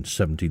Moore in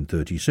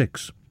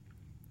 1736.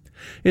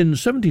 In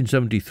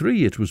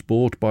 1773 it was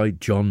bought by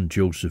John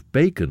Joseph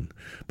Bacon,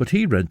 but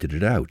he rented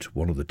it out.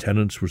 One of the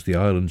tenants was the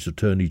island's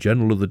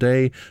Attorney-General of the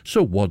day,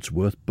 Sir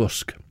Wadsworth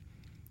Busk.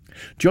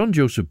 John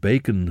Joseph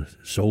Bacon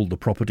sold the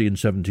property in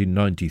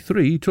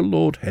 1793 to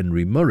Lord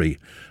Henry Murray,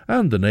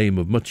 and the name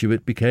of much of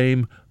it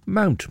became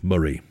Mount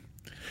Murray,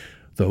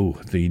 though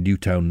the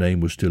Newtown name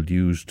was still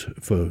used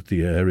for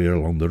the area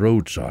along the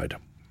roadside.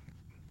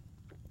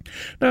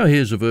 Now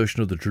here's a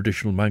version of the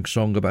traditional Manx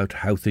song about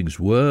how things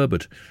were,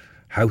 but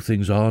how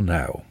things are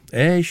now.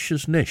 Esh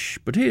as nish,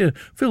 but here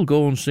Phil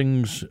Gorn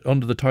sings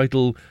under the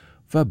title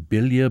Va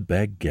Billia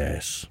Beg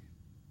Guess.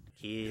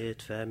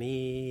 Kiet va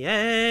mi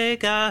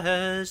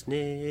egas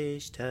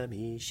nish ta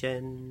mi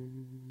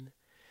shen.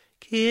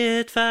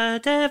 Kiet va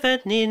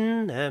devet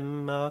nin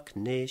emok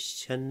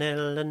nish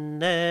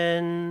chanellen.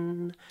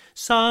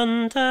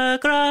 Santa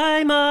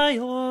grai my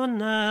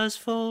own as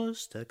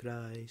foster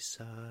grai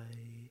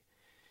sai.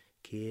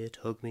 Kiet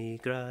hug mi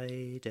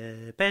grai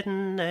de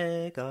bedden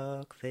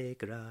egok ve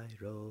grai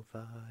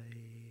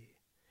rovai.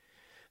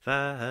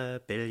 Va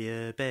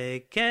bilje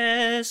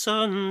begges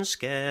on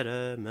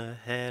skere me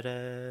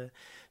herre.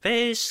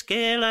 Ve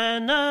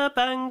skelen up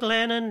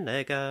anglen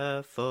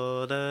nega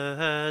for the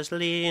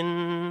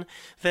haslin.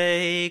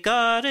 Ve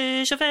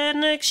garish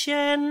vernek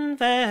shen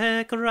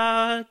ve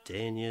grad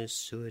in je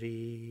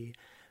suri.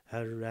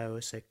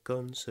 Haraus e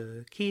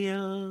gonse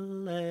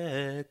kiel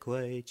e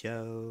quay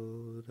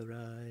jow the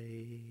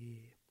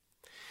rai.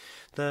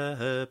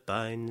 The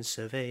binds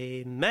of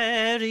a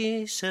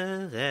merry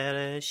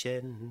there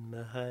shen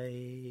me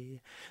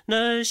hai.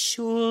 Na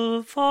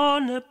shul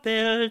for na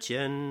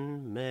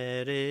Belgian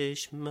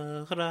merish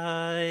me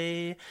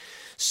grai.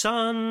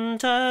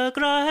 Santa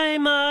grai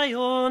my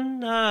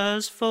own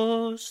as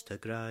foster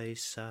grai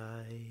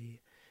sai.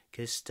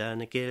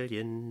 Kistan a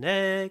gillion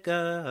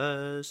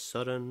nega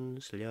sudden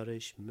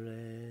slurish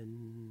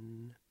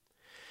mren.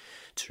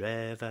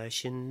 tre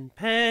vashin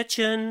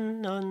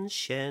pechen on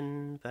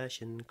shen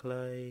vashin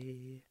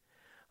clay.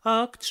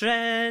 Och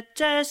tre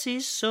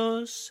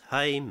desisos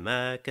hai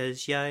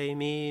magas yai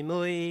mi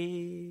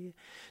mui.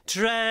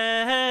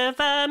 Tre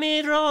va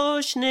mi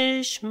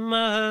roshnish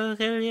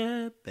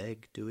magilya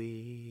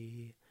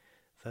begdui.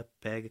 Va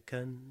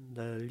begkan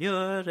the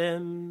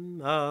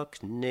lurem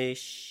och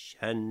nish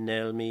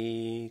hanel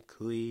mi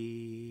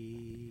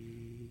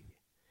kui.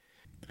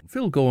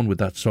 Phil, go on with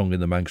that song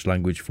in the Manx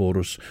language for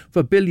us.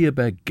 For Billia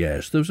beg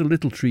guess, there was a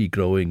little tree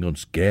growing on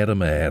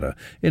Scaramera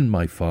in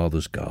my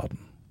father's garden.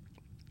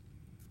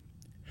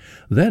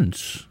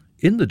 Thence,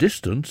 in the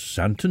distance,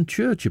 Santon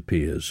Church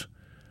appears,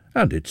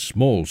 and its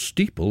small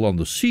steeple on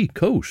the sea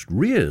coast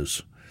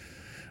rears.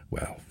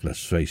 Well,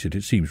 let's face it,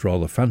 it seems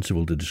rather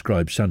fanciful to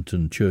describe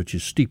Santon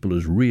Church's steeple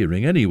as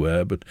rearing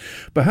anywhere, but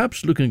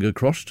perhaps looking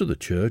across to the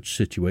church,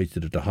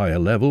 situated at a higher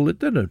level,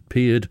 it then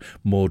appeared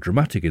more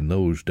dramatic in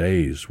those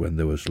days when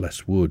there was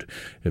less wood.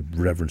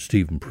 Reverend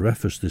Stephen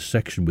prefaced this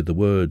section with the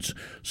words,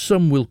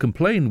 "Some will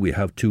complain we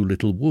have too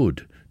little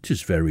wood.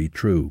 'Tis very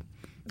true."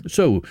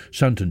 So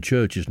Santon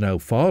Church is now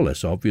far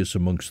less obvious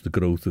amongst the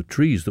growth of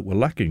trees that were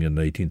lacking in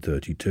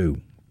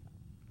 1832.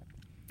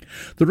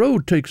 The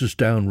road takes us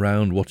down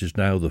round what is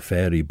now the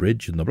Fairy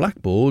Bridge and the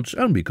Blackboards,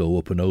 and we go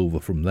up and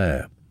over from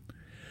there.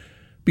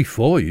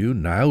 Before you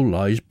now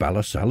lies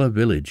Ballasalla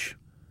village,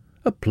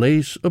 a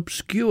place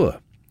obscure,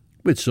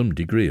 with some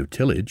degree of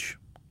tillage.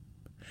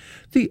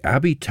 The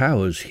abbey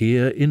towers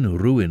here in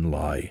ruin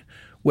lie,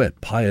 where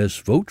pious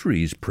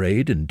votaries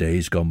prayed in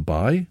days gone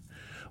by,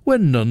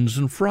 when nuns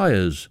and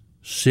friars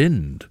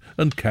sinned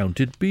and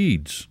counted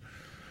beads,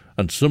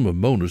 and some of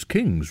Mona's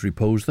kings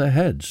reposed their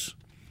heads.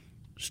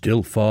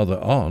 Still farther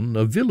on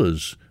are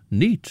villas,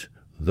 neat,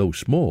 though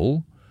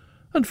small,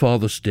 and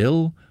farther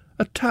still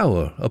a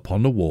tower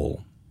upon a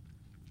wall.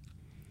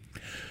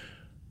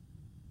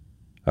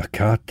 A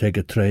cart teg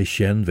a tre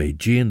shen ve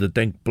jean de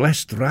denk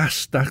blest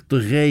rast ach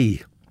de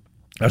rei,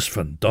 as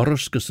van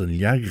dorskes en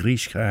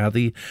jagrisch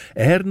gadi,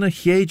 na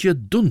cheedje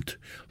dunt,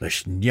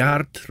 les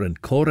njart ren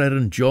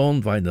en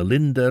John vain a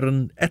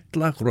linderen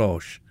etlach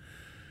roos.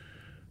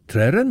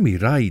 Treren mi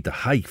rai de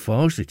haig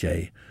fausit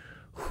je,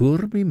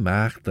 Hwr mi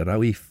maach de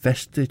rau I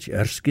festig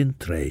erskin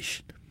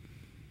treis.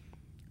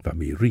 Van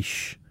mi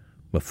risch,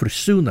 me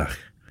frissoenach,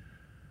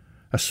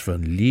 as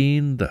van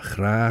lien de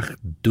graag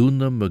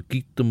doene me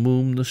giet de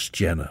moem na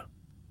stjenne.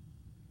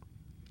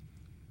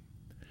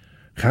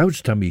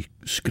 Gouds ta mi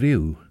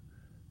skriw,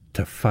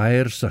 te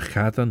feir sa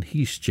gadan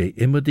hiest je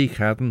immer die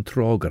gadan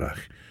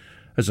trogerach,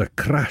 as a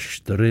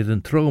crash de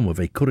ridden trome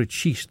ve currit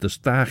schies de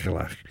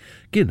stagelach,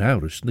 gin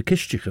hours na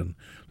kistjechen,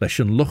 les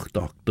een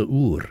luchtdok de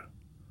oer.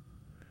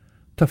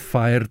 Te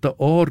feir de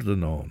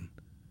orden on.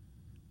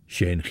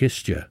 Sheen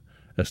gistje,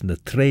 as na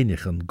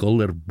treinigen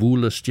guller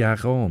boele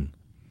stjag on.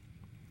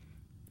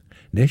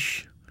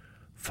 Nish,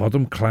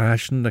 fodem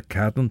klaasjen na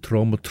kaden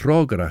trome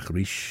trogerach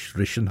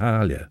rischen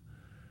halje.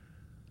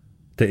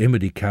 Te immer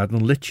die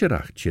kaden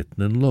litjerach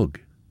chitten en lug.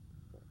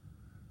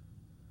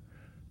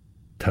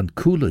 Tan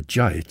koele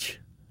jait,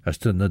 as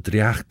de na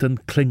driachten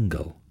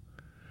klingel,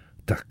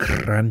 te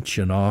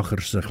krantjen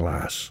ager se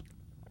glas.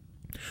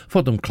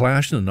 Fodem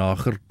klaasjen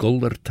ager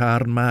guller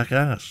taarn mag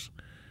as.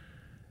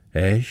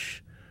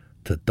 Eish,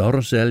 te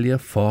dorzelje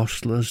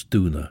foslas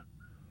doene.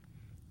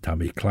 Ta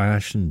mi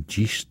klaasjen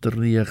gister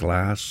nie a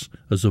glas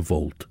as a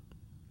volt.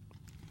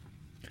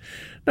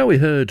 Now we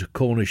heard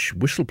Cornish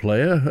whistle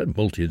player and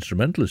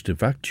multi-instrumentalist, in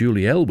fact,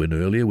 Julie Elwyn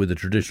earlier with the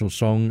traditional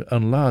song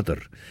An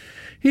Ladder.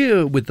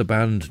 Here with the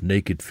band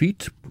Naked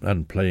Feet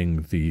and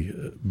playing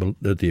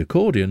the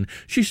accordion,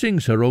 she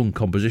sings her own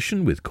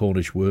composition with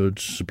Cornish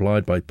words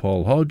supplied by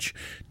Paul Hodge,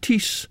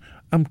 Tis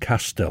am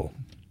Castell.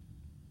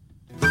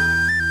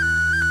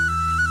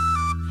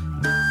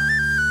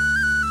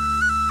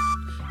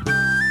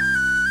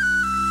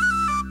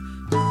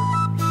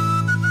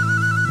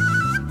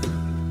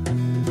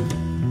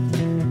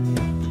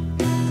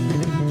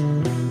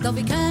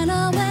 Vi kan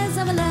always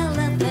have a little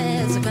of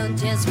this. A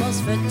contest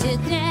was for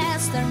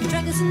tidness. There are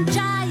dragons and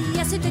jay.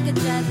 Yes, you take a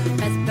jet.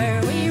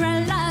 Vesper, we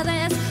run like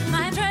this.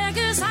 My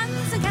dragons,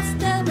 hands, and cast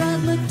the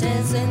broad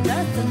muttes in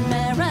earth and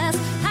mares.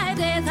 I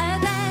did,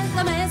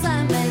 the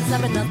mesa,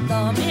 but not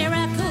the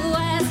miracle.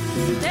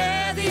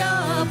 They're the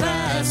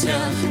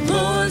oppression,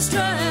 who's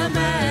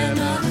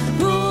tremendous,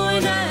 who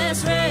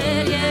is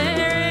really.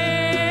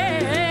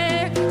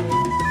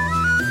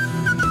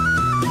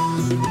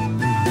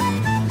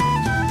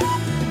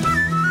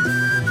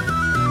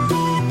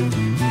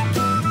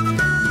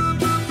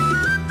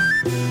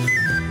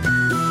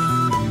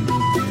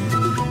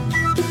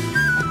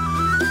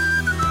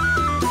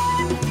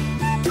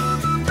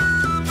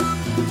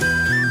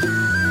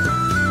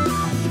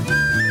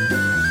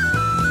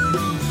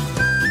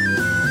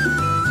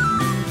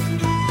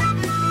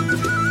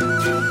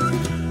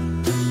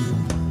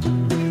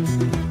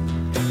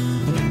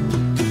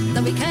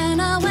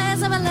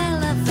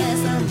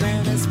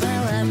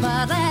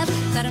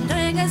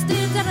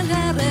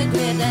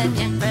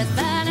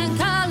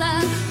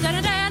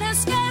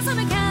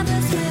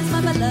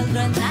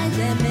 children, I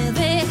did me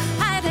thee.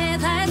 I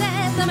did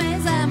the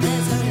mesa,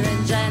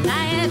 ringe, and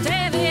I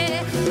did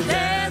it.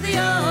 There the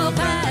old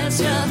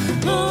pasture,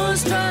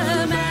 most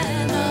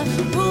man,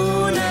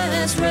 who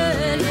is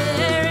really.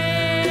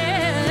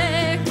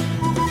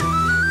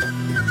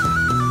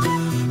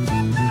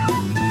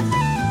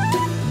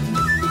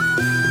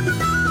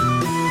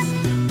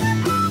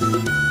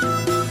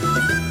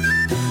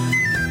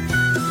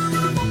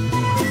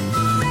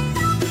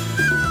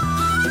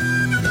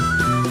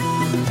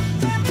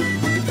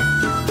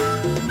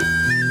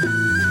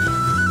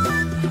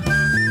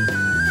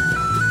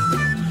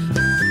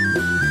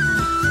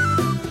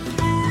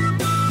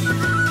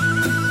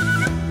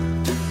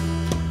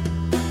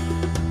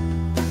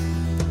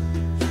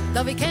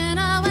 Though we can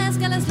always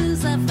get us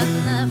loose up in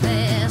the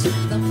face,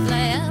 the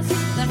flares,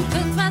 the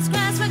quick fast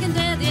grass, we can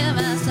do the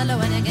best. Hello,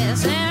 when you get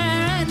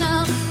there, right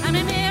now, I'm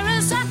in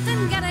mirror,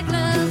 something get a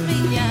close,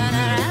 beyond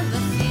her at the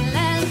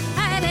feeling.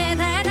 I did,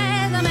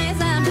 the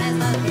maze, and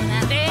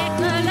take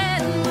the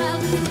little well,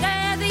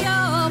 there the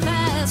old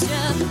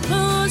pasture,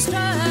 who's the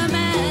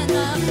man,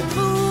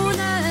 who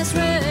is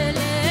really.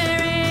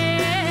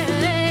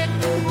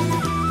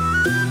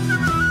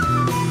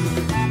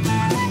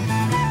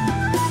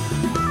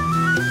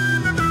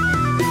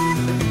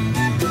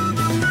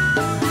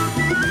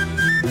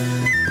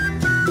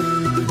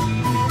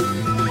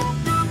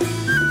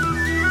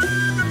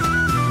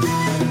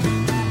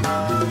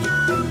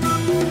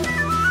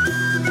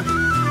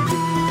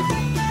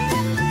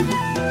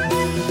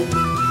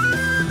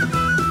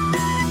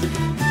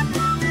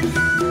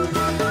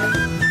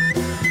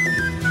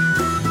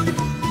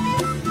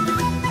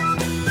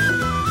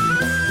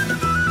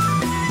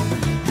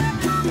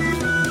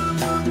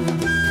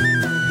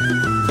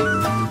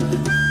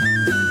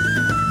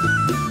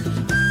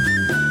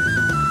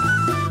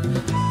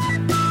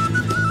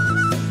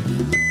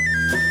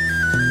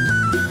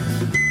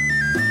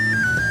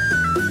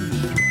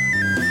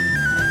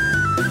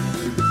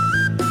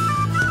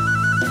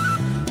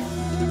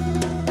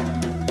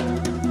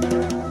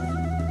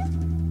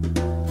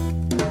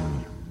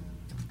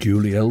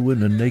 Julie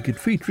Elwyn and Naked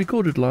Feet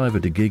recorded live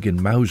at a gig in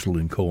Mousel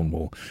in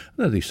Cornwall.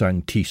 There they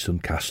sang Tis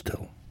and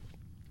Castell.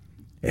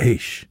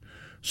 Eish,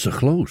 so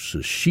close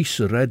as she's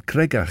a red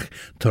cregach,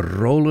 to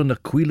rollen a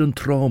queelan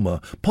trauma,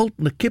 pult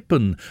na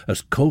kippen,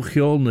 as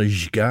cochiol na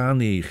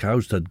jgani,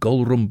 chaus dat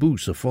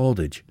golrumboos a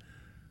fordage.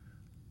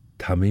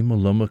 Tammy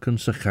malummakan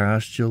sa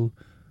chastil,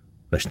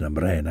 leis na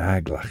mrein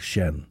aglach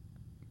shen.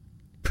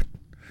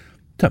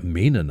 Ta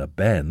mina na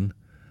ben,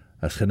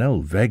 as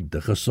chanel veg de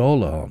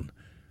chasola on.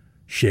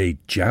 She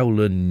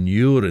jowlin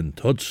Nurin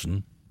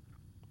Hudson.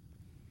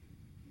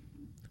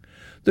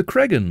 The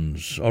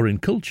Creggans are in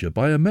culture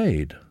by a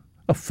maid,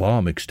 a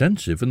farm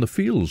extensive and the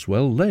fields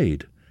well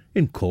laid,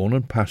 in corn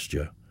and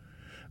pasture.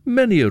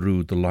 Many a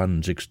rood the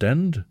lands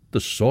extend, the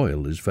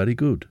soil is very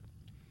good.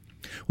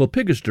 Well,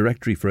 Piggott's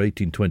Directory for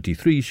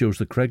 1823 shows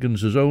the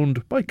Creggans as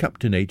owned by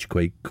Captain H.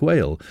 Quake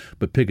Quayle,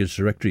 but Piggott's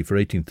Directory for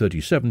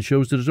 1837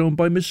 shows it as owned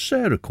by Miss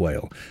Sarah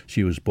Quayle.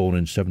 She was born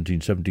in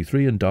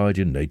 1773 and died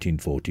in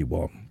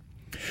 1841.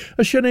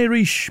 A Shanae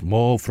Riche,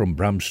 more from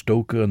Bram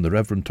Stoker and the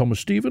Reverend Thomas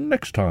Stephen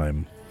next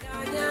time.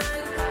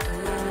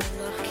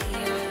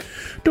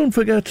 Don't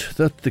forget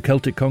that the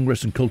Celtic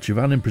Congress and Culture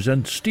Vannin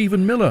presents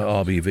Stephen Miller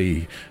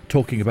RBV,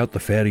 talking about the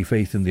fairy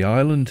faith in the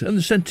island, and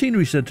the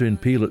Centenary Centre in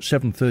Peel at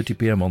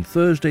 7:30pm on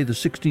Thursday the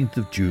 16th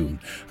of June,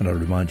 and I'll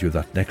remind you of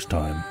that next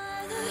time.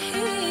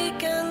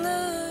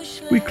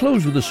 We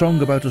close with a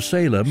song about a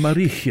sailor,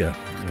 Maricha.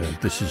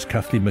 This is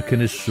Kathleen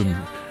McInnes from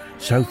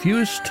South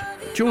Uist,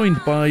 joined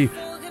by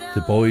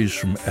the boys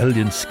from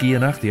Elian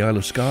Skianach, the Isle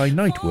of Skye,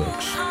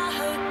 Nightworks.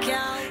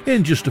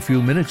 In just a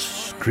few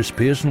minutes, Chris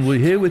Pearson will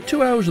be here with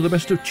 2 hours of the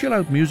best of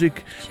chill-out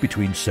music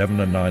between 7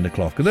 and 9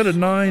 o'clock. And then at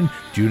 9,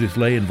 Judith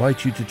Lay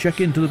invites you to check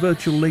into the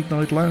virtual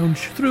late-night lounge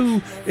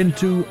through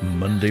into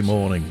Monday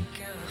morning.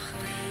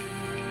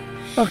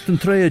 Achten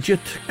treia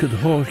jit could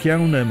hoch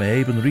iawn am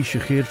Abe and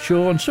Risha Geert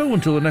Shaw. And so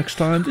until the next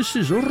time, this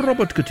is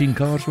Robert Catine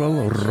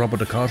Carswell, Robert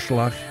de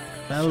Carselach.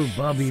 Well,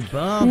 Bobby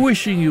Bob.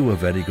 Wishing you a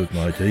very good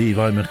night. Eve,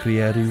 I'm a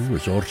creative,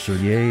 as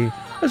Orselier,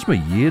 as my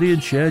year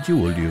and shared you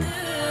will you.